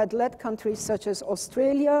military had led countries such as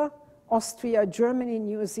Australia, Austria, Germany,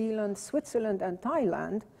 New Zealand, Switzerland, and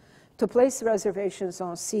Thailand to place reservations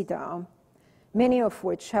on CEDAW, many of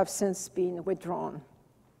which have since been withdrawn.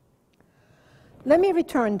 Let me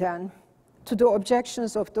return then to the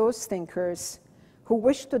objections of those thinkers who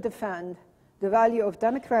wish to defend the value of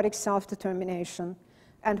democratic self-determination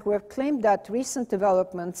and who have claimed that recent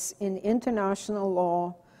developments in international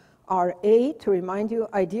law are A, to remind you,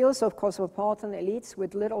 ideals of cosmopolitan elites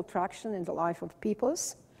with little traction in the life of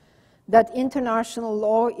peoples, that international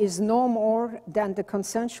law is no more than the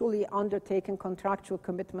consensually undertaken contractual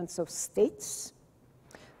commitments of states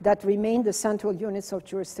that remain the central units of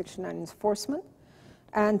jurisdiction and enforcement,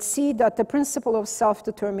 and C, that the principle of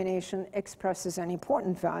self-determination expresses an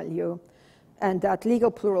important value, and that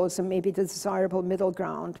legal pluralism may be the desirable middle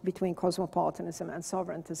ground between cosmopolitanism and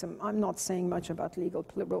sovereigntism. I'm not saying much about legal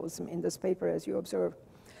pluralism in this paper, as you observe.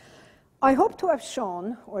 I hope to have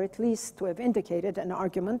shown, or at least to have indicated an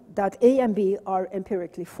argument, that A and B are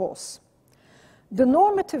empirically false. The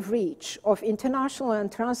normative reach of international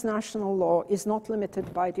and transnational law is not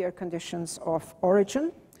limited by their conditions of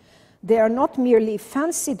origin. They are not merely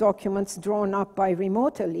fancy documents drawn up by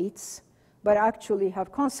remote elites, but actually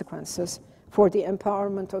have consequences for the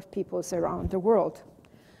empowerment of peoples around the world.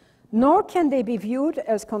 Nor can they be viewed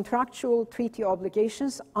as contractual treaty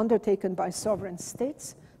obligations undertaken by sovereign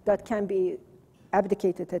states that can be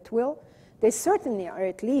abdicated at will. They certainly are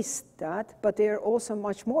at least that, but they are also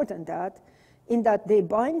much more than that, in that they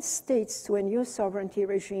bind states to a new sovereignty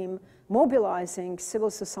regime, mobilizing civil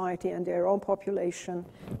society and their own population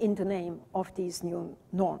in the name of these new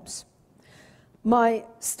norms. My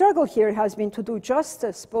struggle here has been to do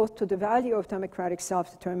justice both to the value of democratic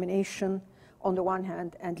self-determination on the one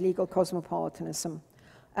hand and legal cosmopolitanism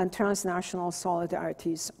and transnational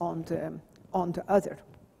solidarities on the other.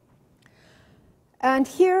 And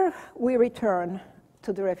here we return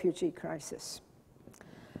to the refugee crisis.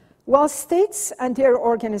 While states and their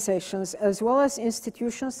organizations, as well as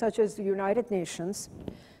institutions such as the United Nations,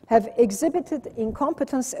 have exhibited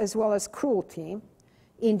incompetence as well as cruelty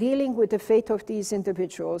in dealing with the fate of these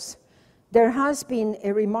individuals, there has been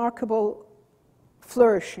a remarkable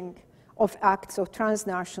flourishing of acts of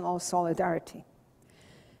transnational solidarity.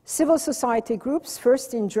 Civil society groups,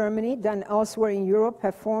 first in Germany, then elsewhere in Europe,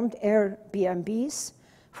 have formed Airbnbs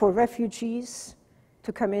for refugees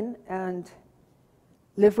to come in and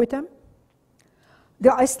live with them.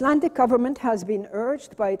 The Icelandic government has been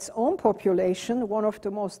urged by its own population, one of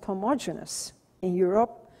the most homogeneous in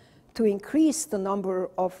Europe, to increase the number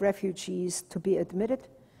of refugees to be admitted,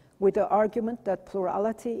 with the argument that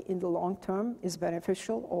plurality in the long term is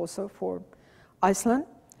beneficial also for Iceland.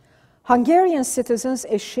 Hungarian citizens,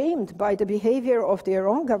 ashamed by the behavior of their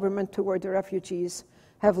own government toward the refugees,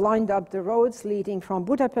 have lined up the roads leading from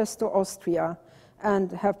Budapest to Austria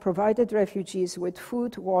and have provided refugees with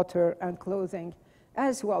food, water, and clothing,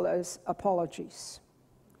 as well as apologies.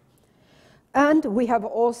 And we have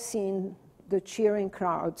all seen the cheering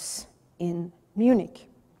crowds in Munich.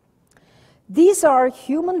 These are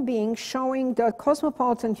human beings showing that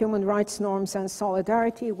cosmopolitan human rights norms and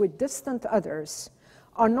solidarity with distant others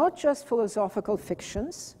are not just philosophical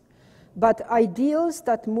fictions, but ideals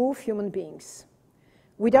that move human beings.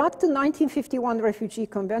 Without the 1951 Refugee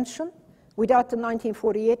Convention, without the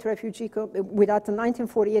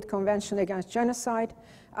 1948 Convention Against Genocide,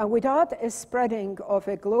 and without a spreading of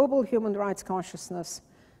a global human rights consciousness,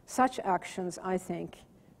 such actions, I think,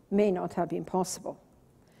 may not have been possible.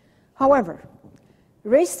 However,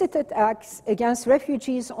 race-related acts against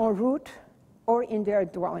refugees en route or in their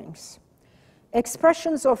dwellings,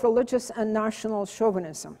 expressions of religious and national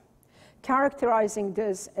chauvinism, characterizing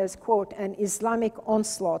this as, quote, an Islamic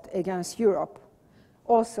onslaught against Europe,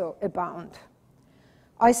 also abound.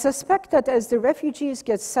 I suspect that as the refugees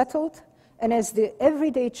get settled and as the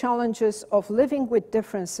everyday challenges of living with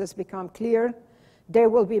differences become clear, there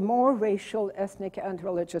will be more racial, ethnic, and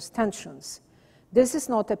religious tensions. This is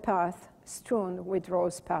not a path strewn with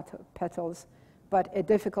rose petals, but a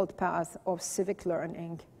difficult path of civic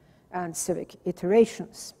learning and civic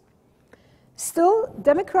iterations. Still,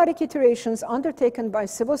 democratic iterations undertaken by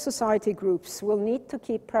civil society groups will need to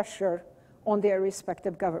keep pressure on their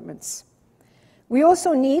respective governments. We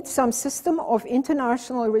also need some system of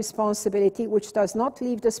international responsibility which does not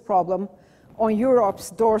leave this problem on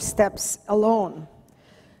Europe's doorsteps alone.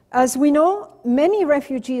 As we know, many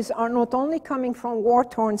refugees are not only coming from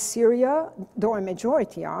war-torn Syria, though a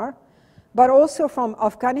majority are, but also from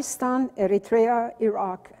Afghanistan, Eritrea,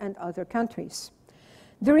 Iraq, and other countries.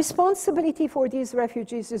 The responsibility for these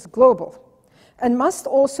refugees is global and must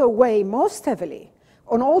also weigh most heavily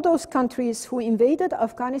on all those countries who invaded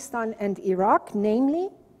Afghanistan and Iraq, namely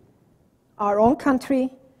our own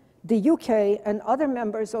country, the UK, and other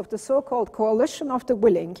members of the so-called coalition of the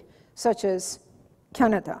willing, such as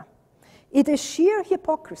Canada. It is sheer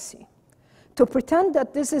hypocrisy to pretend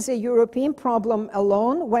that this is a European problem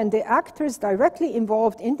alone when the actors directly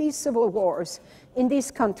involved in these civil wars in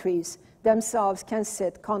these countries themselves can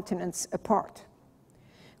sit continents apart.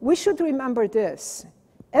 We should remember this.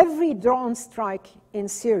 Every drone strike in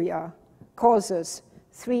Syria causes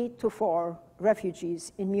 3 to 4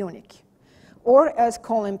 refugees in Munich. Or as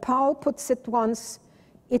Colin Powell puts it once,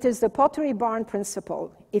 it is the pottery barn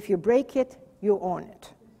principle. If you break it, you own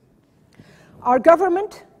it. Our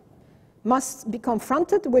government must be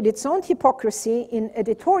confronted with its own hypocrisy in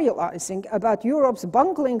editorializing about Europe's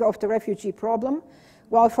bungling of the refugee problem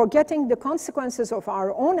while forgetting the consequences of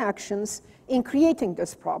our own actions in creating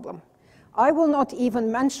this problem. I will not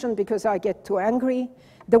even mention, because I get too angry,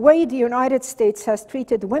 the way the United States has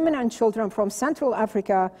treated women and children from Central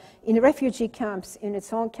Africa in refugee camps in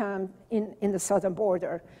its own camp in the southern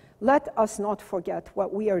border. Let us not forget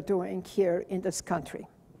what we are doing here in this country.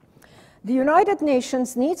 The United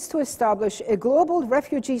Nations needs to establish a global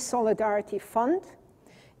refugee solidarity fund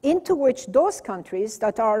into which those countries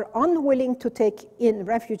that are unwilling to take in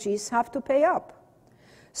refugees have to pay up,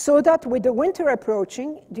 so that with the winter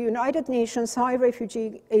approaching, the United Nations high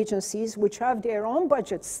refugee agencies, which have their own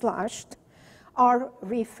budgets slashed, are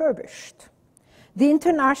refurbished. The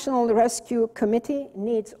International Rescue Committee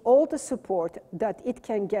needs all the support that it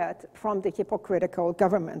can get from the hypocritical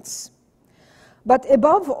governments. But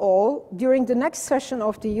above all, during the next session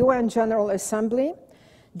of the UN General Assembly,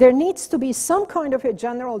 there needs to be some kind of a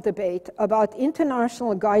general debate about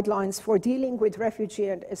international guidelines for dealing with refugee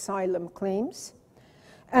and asylum claims,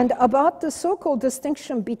 and about the so-called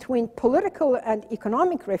distinction between political and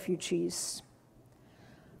economic refugees,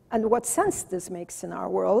 and what sense this makes in our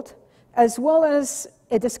world, as well as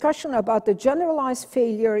a discussion about the generalized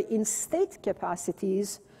failure in state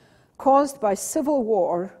capacities caused by civil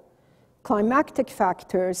war, climatic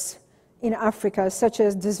factors in Africa, such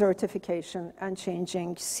as desertification and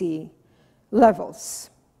changing sea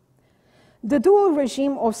levels. The dual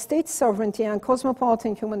regime of state sovereignty and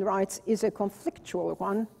cosmopolitan human rights is a conflictual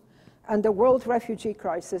one, and the world refugee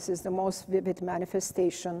crisis is the most vivid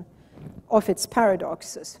manifestation of its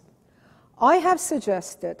paradoxes. I have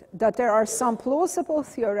suggested that there are some plausible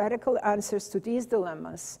theoretical answers to these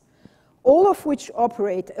dilemmas, all of which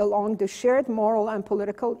operate along the shared moral and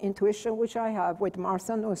political intuition which I have with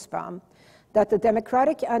Martha Nussbaum, that the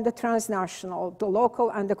democratic and the transnational, the local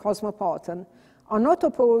and the cosmopolitan, are not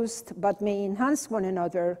opposed but may enhance one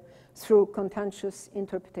another through contentious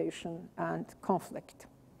interpretation and conflict.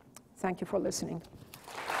 Thank you for listening.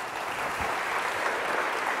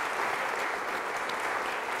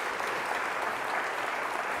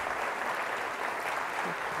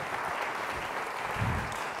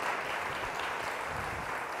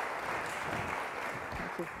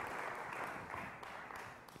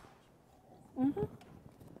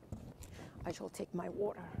 I shall take my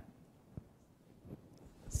water.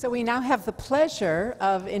 So we now have the pleasure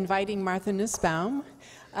of inviting Martha Nussbaum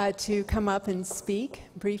to come up and speak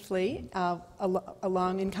briefly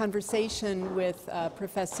along in conversation with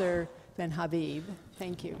Professor Benhabib.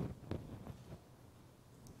 Thank you.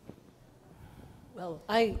 Well,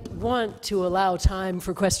 I want to allow time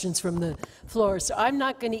for questions from the floor, so I'm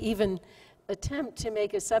not going to even attempt to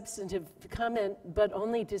make a substantive comment, but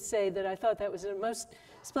only to say that I thought that was a most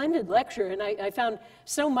splendid lecture, and I found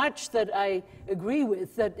so much that I agree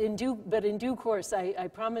with, that in due course, I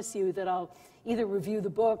promise you that I'll either review the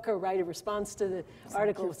book or write a response to the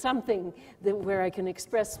article, something where I can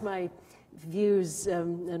express my views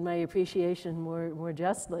and my appreciation more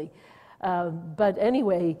justly. But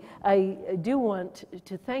anyway, I do want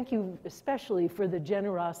to thank you especially for the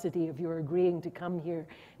generosity of your agreeing to come here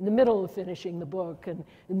in the middle of finishing the book and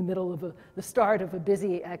in the middle of the start of a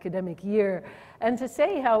busy academic year, and to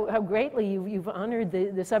say how greatly you've honored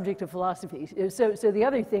the subject of philosophy. So the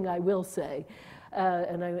other thing I will say,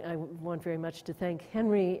 and I want very much to thank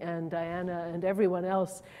Henry and Diana and everyone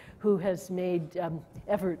else who has made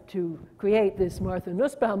effort to create this Martha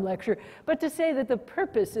Nussbaum lecture, but to say that the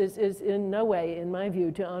purpose is in no way, in my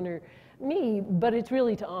view, to honor me, but it's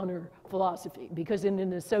really to honor philosophy, because in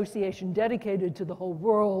an association dedicated to the whole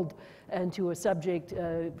world and to a subject,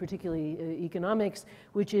 particularly economics,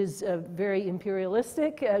 which is very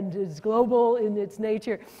imperialistic and is global in its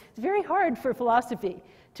nature, it's very hard for philosophy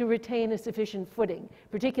to retain a sufficient footing,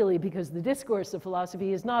 particularly because the discourse of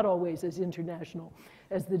philosophy is not always as international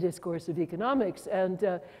as the discourse of economics. And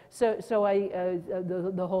the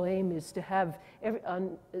whole aim is to have,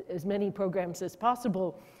 on as many programs as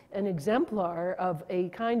possible, an exemplar of a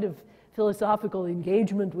kind of philosophical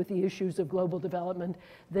engagement with the issues of global development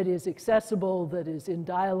that is accessible, that is in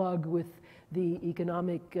dialogue with the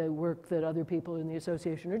economic work that other people in the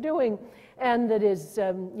association are doing, and that is,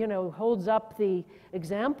 holds up the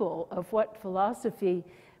example of what philosophy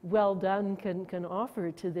well done can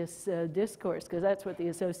offer to this discourse, because that's what the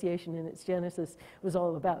association in its genesis was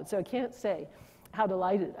all about. So I can't say how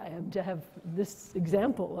delighted I am to have this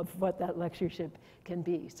example of what that lectureship can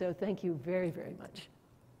be. So thank you very, very much.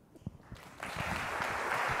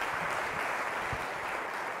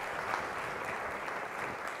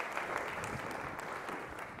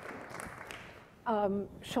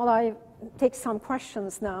 Shall I take some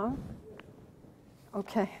questions now?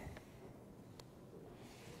 Okay.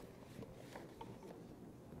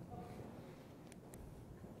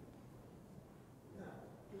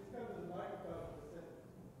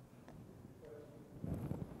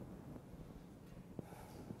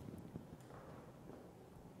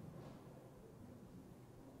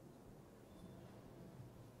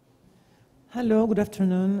 Hello, good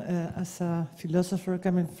afternoon. As a philosopher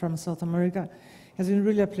coming from South America, it has been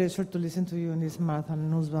really a pleasure to listen to you in this Martha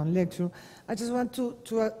Nussbaum lecture. I just want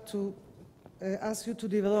to ask you to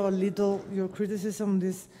develop a little your criticism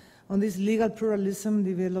on this legal pluralism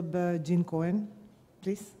developed by Jean Cohen,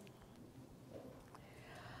 please.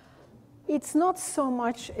 It's not so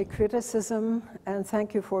much a criticism, and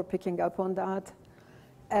thank you for picking up on that,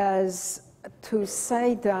 as to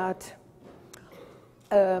say that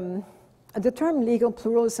the term legal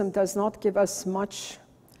pluralism does not give us much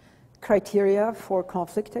criteria for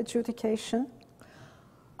conflict adjudication.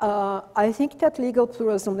 I think that legal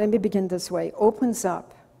pluralism, let me begin this way, opens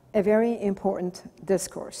up a very important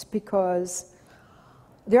discourse, because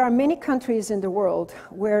there are many countries in the world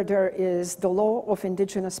where there is the law of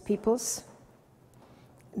indigenous peoples.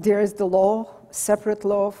 There is the law, separate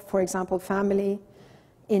law, for example, family.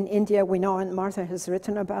 In India, we know, and Martha has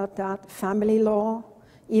written about that, family law.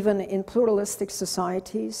 Even in pluralistic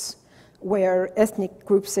societies where ethnic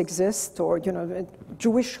groups exist, or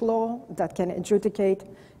Jewish law that can adjudicate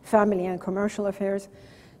family and commercial affairs.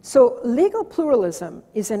 So legal pluralism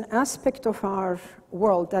is an aspect of our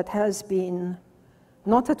world that has been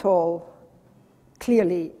not at all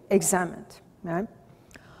clearly examined. Right?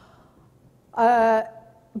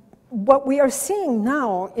 What we are seeing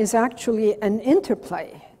now is actually an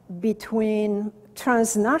interplay between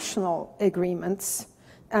transnational agreements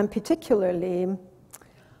and particularly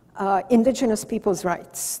indigenous people's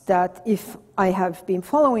rights, that if I have been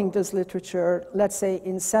following this literature, let's say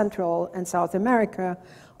in Central and South America,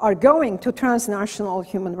 are going to transnational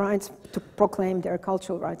human rights to proclaim their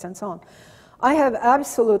cultural rights and so on. I have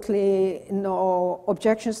absolutely no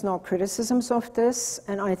objections, no criticisms of this,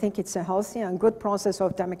 and I think it's a healthy and good process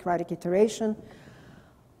of democratic iteration.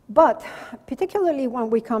 But particularly when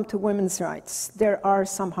we come to women's rights, there are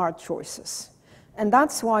some hard choices. And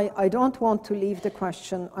that's why I don't want to leave the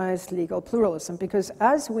question as legal pluralism, because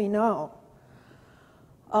as we know,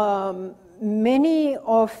 many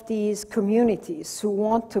of these communities who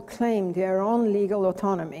want to claim their own legal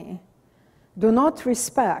autonomy do not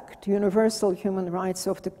respect universal human rights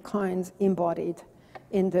of the kind embodied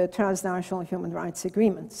in the transnational human rights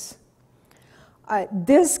agreements.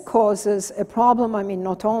 This causes a problem. I mean,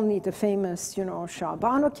 not only the famous,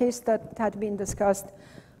 Shabano case that had been discussed,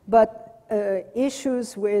 but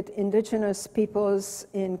issues with indigenous peoples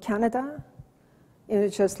in Canada,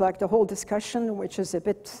 It's just like the whole discussion, which is a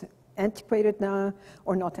bit antiquated now,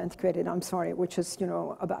 or not antiquated, I'm sorry, which is,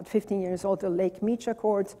 about 15 years old, the Lake Meech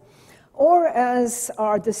Accords. Or as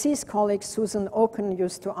our deceased colleague Susan Oken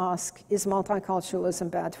used to ask, is multiculturalism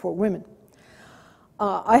bad for women?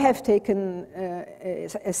 I have taken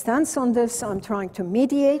a stance on this. I'm trying to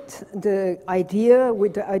mediate the idea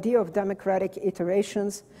with the idea of democratic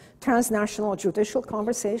iterations, transnational judicial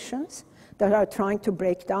conversations that are trying to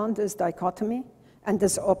break down this dichotomy and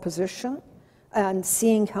this opposition, and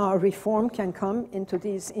seeing how reform can come into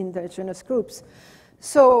these indigenous groups.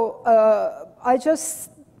 So I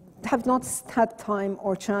just have not had time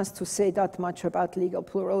or chance to say that much about legal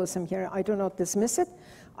pluralism here. I do not dismiss it.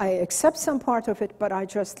 I accept some part of it, but I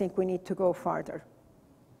just think we need to go farther.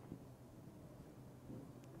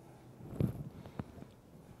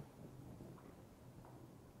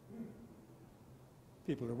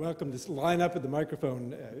 People are welcome to line up at the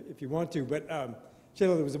microphone if you want to, but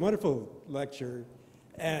Seyla, there was a wonderful lecture,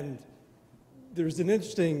 and there's an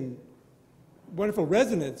interesting, wonderful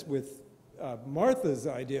resonance with Martha's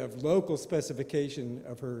idea of local specification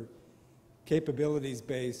of her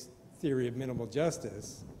capabilities-based theory of minimal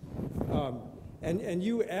justice. And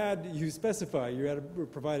you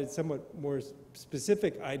provided somewhat more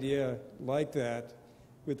specific idea like that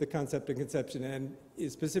with the concept of conception, and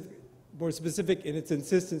is more specific in its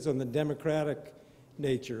insistence on the democratic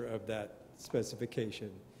nature of that specification.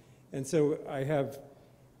 And so I have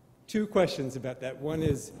two questions about that. One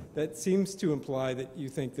is, that seems to imply that you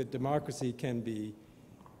think that democracy can be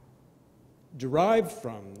derived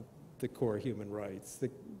from the core human rights,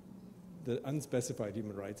 the unspecified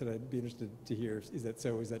human rights, and I'd be interested to hear, is that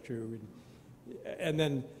so, is that true? And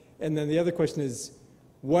then the other question is,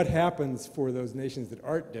 what happens for those nations that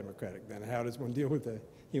aren't democratic then? How does one deal with the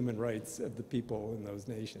human rights of the people in those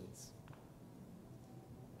nations?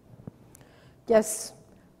 Yes,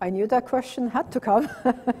 I knew that question had to come.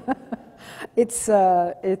 Is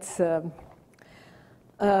there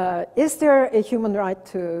a human right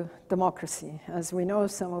to democracy? As we know,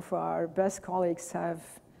 some of our best colleagues have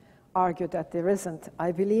argued that there isn't.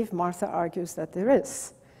 I believe Martha argues that there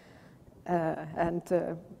is. And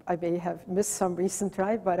I may have missed some recent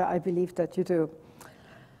right, but I believe that you do.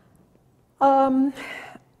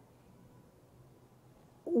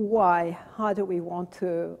 Why? How do we want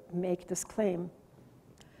to make this claim?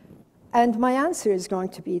 And my answer is going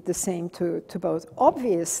to be the same to both.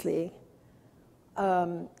 Obviously,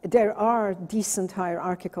 there are decent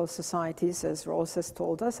hierarchical societies, as Rose has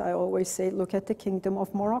told us. I always say, look at the Kingdom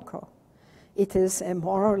of Morocco. It is a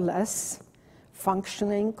more or less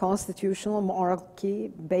functioning constitutional monarchy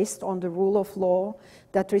based on the rule of law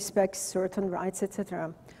that respects certain rights,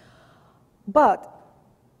 etc. But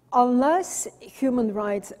unless human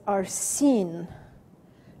rights are seen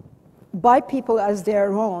by people as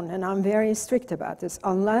their own, and I'm very strict about this,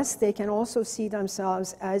 unless they can also see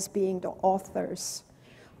themselves as being the authors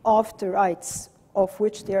of the rights of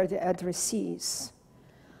which they are the addressees,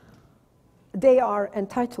 they are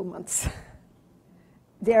entitlements.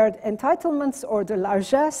 They are entitlements or the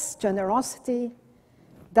largesse, generosity,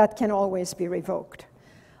 that can always be revoked.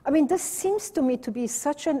 I mean, this seems to me to be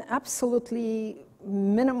such an absolutely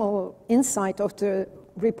minimal insight of the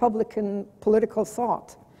Republican political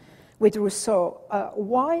thought with Rousseau.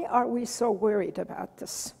 Why are we so worried about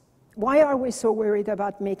this? Why are we so worried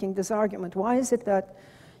about making this argument? Why is it that,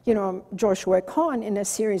 Joshua Kahn, in a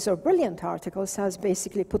series of brilliant articles, has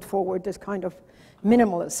basically put forward this kind of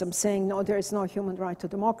minimalism, saying, no, there is no human right to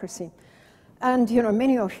democracy. And,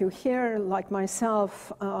 many of you here, like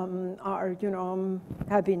myself,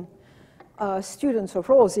 have been students of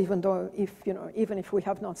Rawls, even if we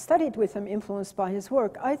have not studied with him, influenced by his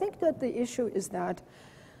work. I think that the issue is that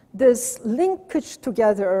this linkage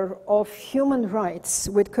together of human rights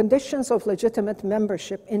with conditions of legitimate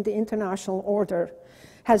membership in the international order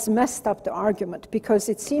has messed up the argument, because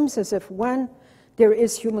it seems as if when there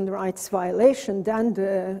is human rights violation, then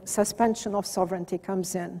the suspension of sovereignty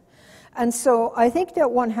comes in. And so I think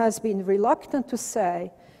that one has been reluctant to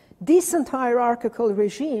say decent hierarchical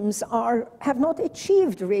regimes have not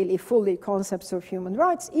achieved really fully concepts of human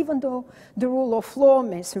rights, even though the rule of law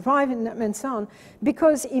may survive in them and so on,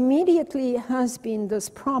 because immediately has been this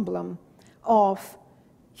problem of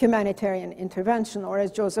humanitarian intervention, or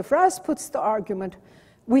as Joseph Raz puts the argument,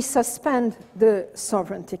 we suspend the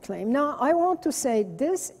sovereignty claim. Now, I want to say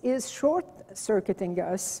this is short-circuiting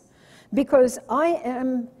us, because I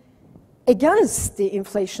am against the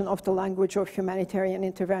inflation of the language of humanitarian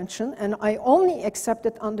intervention, and I only accept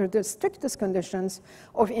it under the strictest conditions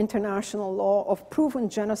of international law of proven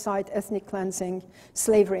genocide, ethnic cleansing,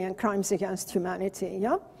 slavery, and crimes against humanity.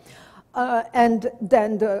 Yeah? and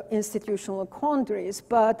then the institutional quandaries.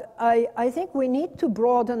 But I think we need to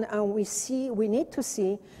broaden, and we need to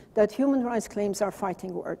see that human rights claims are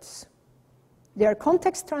fighting words. They are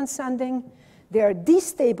context transcending, they are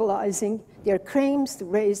destabilizing, they are claims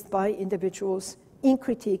raised by individuals in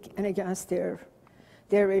critique and against their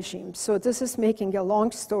regime. So this is making a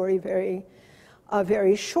long story very,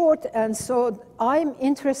 very short. And so I'm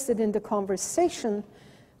interested in the conversation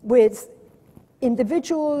with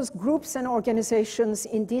individuals, groups, and organizations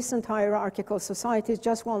in decent hierarchical societies.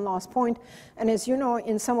 Just one last point. And as you know,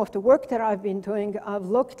 in some of the work that I've been doing, I've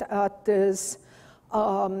looked at this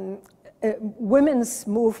women's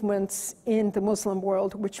movements in the Muslim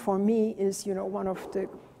world, which for me is, one of the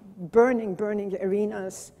burning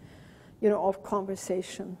arenas, of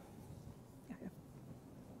conversation.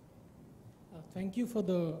 Thank you for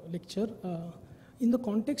the lecture. In the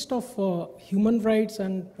context of human rights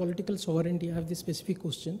and political sovereignty, I have this specific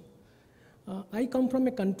question. I come from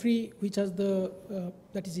a country which has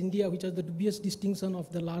that is India, which has the dubious distinction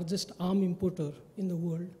of the largest arm importer in the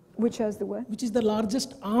world. Which has the what? Which is the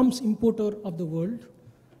largest arms importer of the world.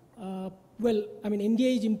 Well, I mean, India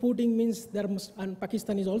is importing means and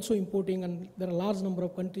Pakistan is also importing, and there are a large number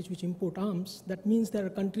of countries which import arms. That means there are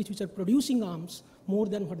countries which are producing arms more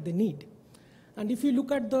than what they need. And if you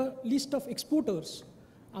look at the list of exporters,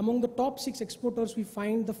 among the top 6 exporters, we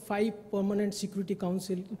find the 5 permanent Security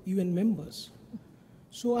Council UN members.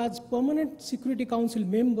 So as permanent Security Council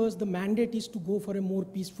members, the mandate is to go for a more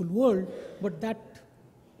peaceful world, but that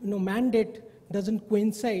mandate doesn't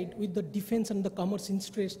coincide with the defense and the commerce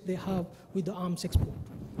interest they have with the arms export.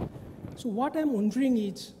 So what I'm wondering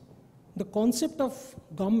is the concept of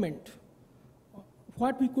government,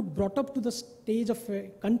 what we could brought up to the stage of a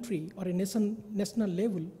country or a national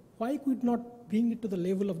level, why could not bring it to the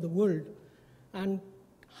level of the world and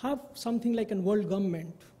have something like a world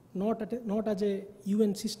government, not as a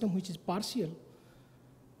UN system which is partial.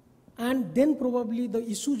 And then probably the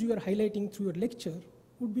issues you are highlighting through your lecture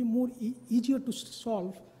would be more easier to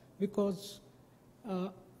solve, because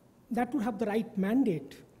that would have the right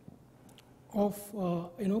mandate of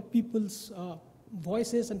people's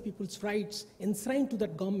voices and people's rights enshrined to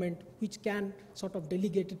that government, which can sort of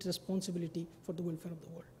delegate its responsibility for the welfare of the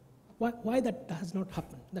world. Why that has not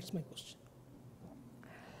happened? That's my question.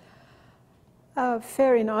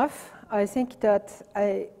 Fair enough. I think that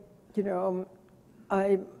I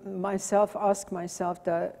myself ask myself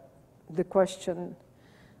the question.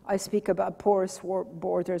 I speak about porous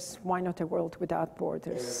borders. Why not a world without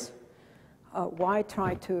borders? Why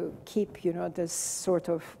try to keep, this sort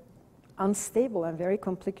of unstable and very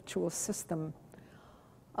conflictual system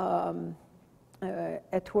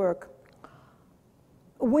at work?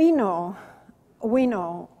 We know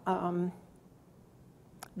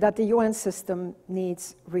that the UN system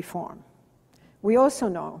needs reform. We also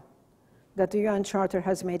know that the UN Charter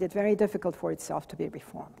has made it very difficult for itself to be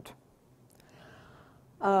reformed.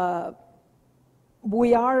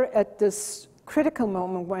 We are at this critical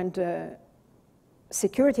moment when the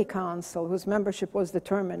Security Council, whose membership was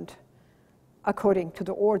determined according to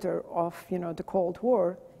the order of the Cold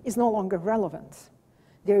War, is no longer relevant.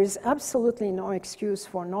 There is absolutely no excuse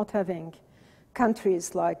for not having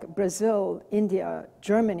countries like Brazil, India,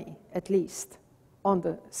 Germany, at least, on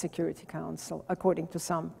the Security Council, according to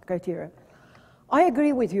some criteria. I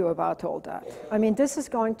agree with you about all that. I mean, this is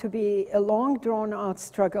going to be a long, drawn-out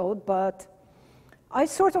struggle, but I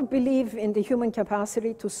sort of believe in the human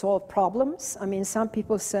capacity to solve problems. I mean, some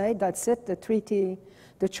people say, that's it, the treaty,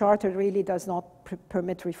 the charter really does not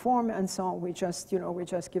permit reform, and so on. We just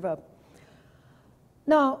give up.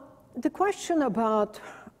 Now, the question about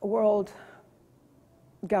world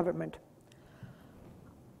government.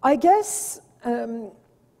 I guess I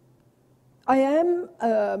am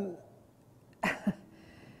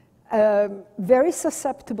very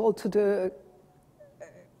susceptible to the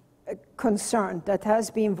concern that has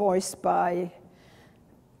been voiced by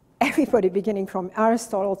everybody, beginning from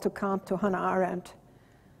Aristotle to Kant to Hannah Arendt,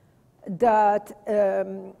 that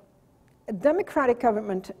democratic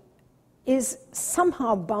government is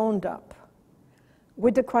somehow bound up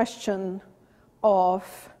with the question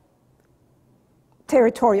of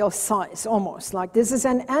territorial size, almost. Like this is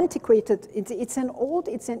an antiquated, it's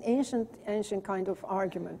an ancient kind of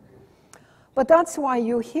argument. But that's why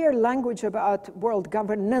you hear language about world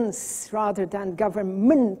governance rather than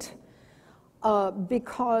government,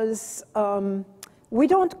 because we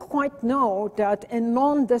don't quite know that a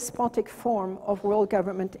non-despotic form of world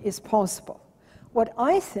government is possible. What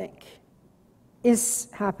I think is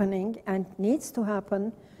happening and needs to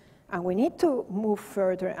happen, and we need to move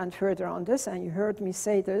further and further on this, and you heard me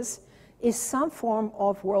say this, is some form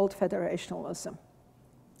of world federationalism.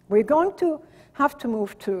 We're going to have to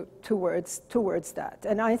move towards that.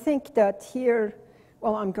 And I think that here,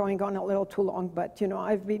 well, I'm going on a little too long, but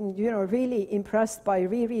I've been really impressed by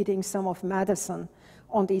rereading some of Madison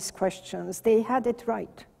on these questions. They had it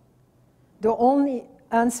right. The only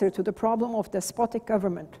answer to the problem of despotic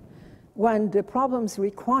government, when the problems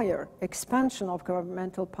require expansion of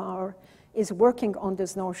governmental power, is working on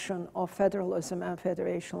this notion of federalism and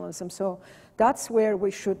federationalism. So that's where we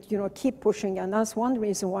should keep pushing, and that's one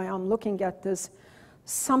reason why I'm looking at this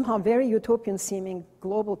somehow very utopian-seeming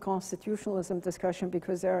global constitutionalism discussion,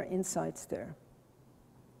 because there are insights there.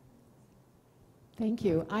 Thank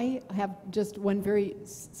you. I have just one very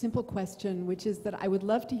simple question, which is that I would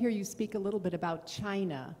love to hear you speak a little bit about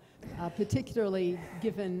China, particularly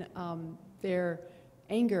given their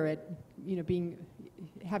anger at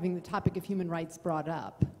having the topic of human rights brought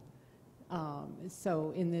up.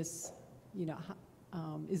 So in this,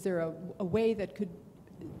 is there a way that could,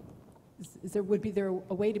 would there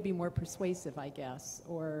a way to be more persuasive, I guess,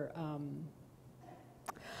 or?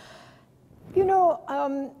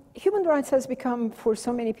 Human rights has become, for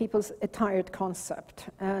so many people, a tired concept.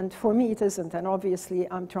 And for me, it isn't. And obviously,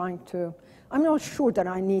 I'm not sure that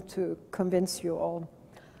I need to convince you all.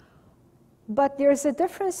 But there's a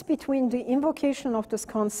difference between the invocation of this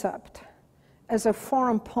concept as a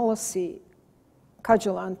foreign policy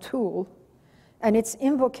cudgel and tool and its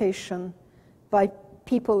invocation by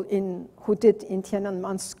people who did in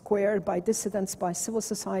Tiananmen Square, by dissidents, by civil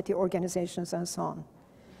society organizations, and so on.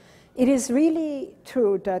 It is really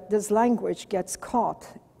true that this language gets caught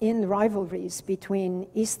in rivalries between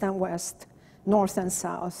East and West, North and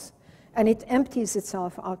South, and it empties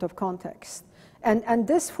itself out of context. And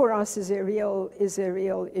this, for us, is a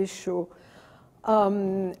real issue.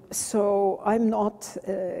 So I'm not,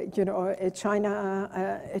 a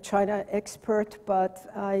China expert, but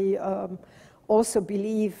I also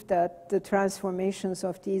believe that the transformations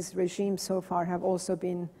of these regimes so far have also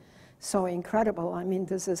been so incredible. I mean,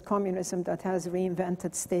 this is communism that has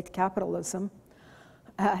reinvented state capitalism.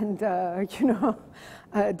 And,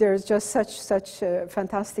 there's just such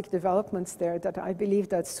fantastic developments there that I believe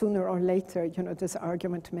that sooner or later, this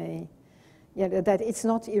argument may, that it's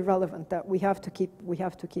not irrelevant, that we have to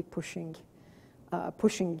keep pushing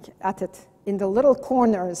at it in the little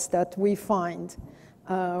corners that we find.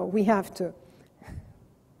 We have to.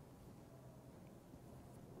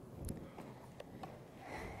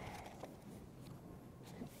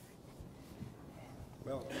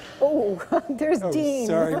 Oh, there's Dean.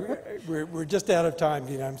 Sorry, we're just out of time,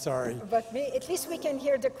 Dean. I'm sorry. But at least we can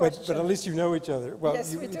hear the question. But at least you know each other. Well,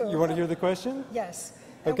 yes, we do. You want to hear the question? Yes.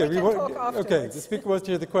 Okay, we can talk afterwards. Okay, the speaker wants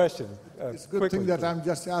to hear the question. It's a good thing that I'm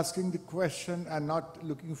just asking the question and not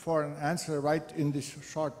looking for an answer right in this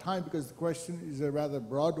short time, because the question is a rather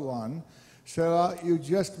broad one. So you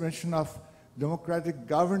just mentioned of democratic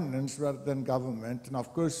governance rather than government, and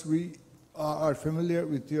of course we are familiar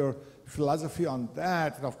with your philosophy on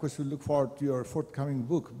that, and of course we look forward to your forthcoming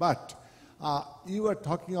book. But you were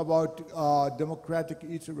talking about democratic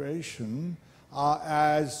iteration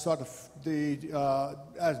as sort of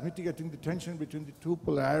as mitigating the tension between the two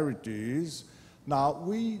polarities. Now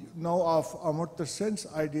we know of Amartya Sen's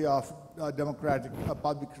idea of democratic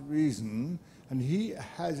public reason, and he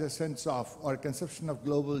has a sense of or a conception of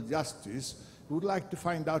global justice. We would like to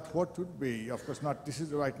find out what would be, of course not, this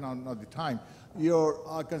is right now not the time, your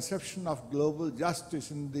conception of global justice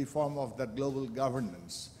in the form of that global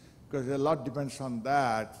governance, because a lot depends on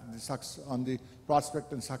that, on the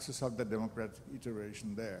prospect and success of the democratic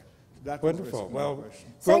iteration there. So that wonderful. Well,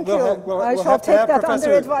 thank you. I shall take that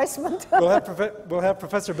under advisement. we'll have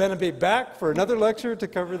Professor Benhabib back for another lecture to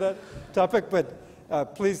cover that topic,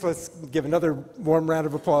 but please let's give another warm round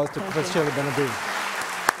of applause to Professor Seyla Benhabib.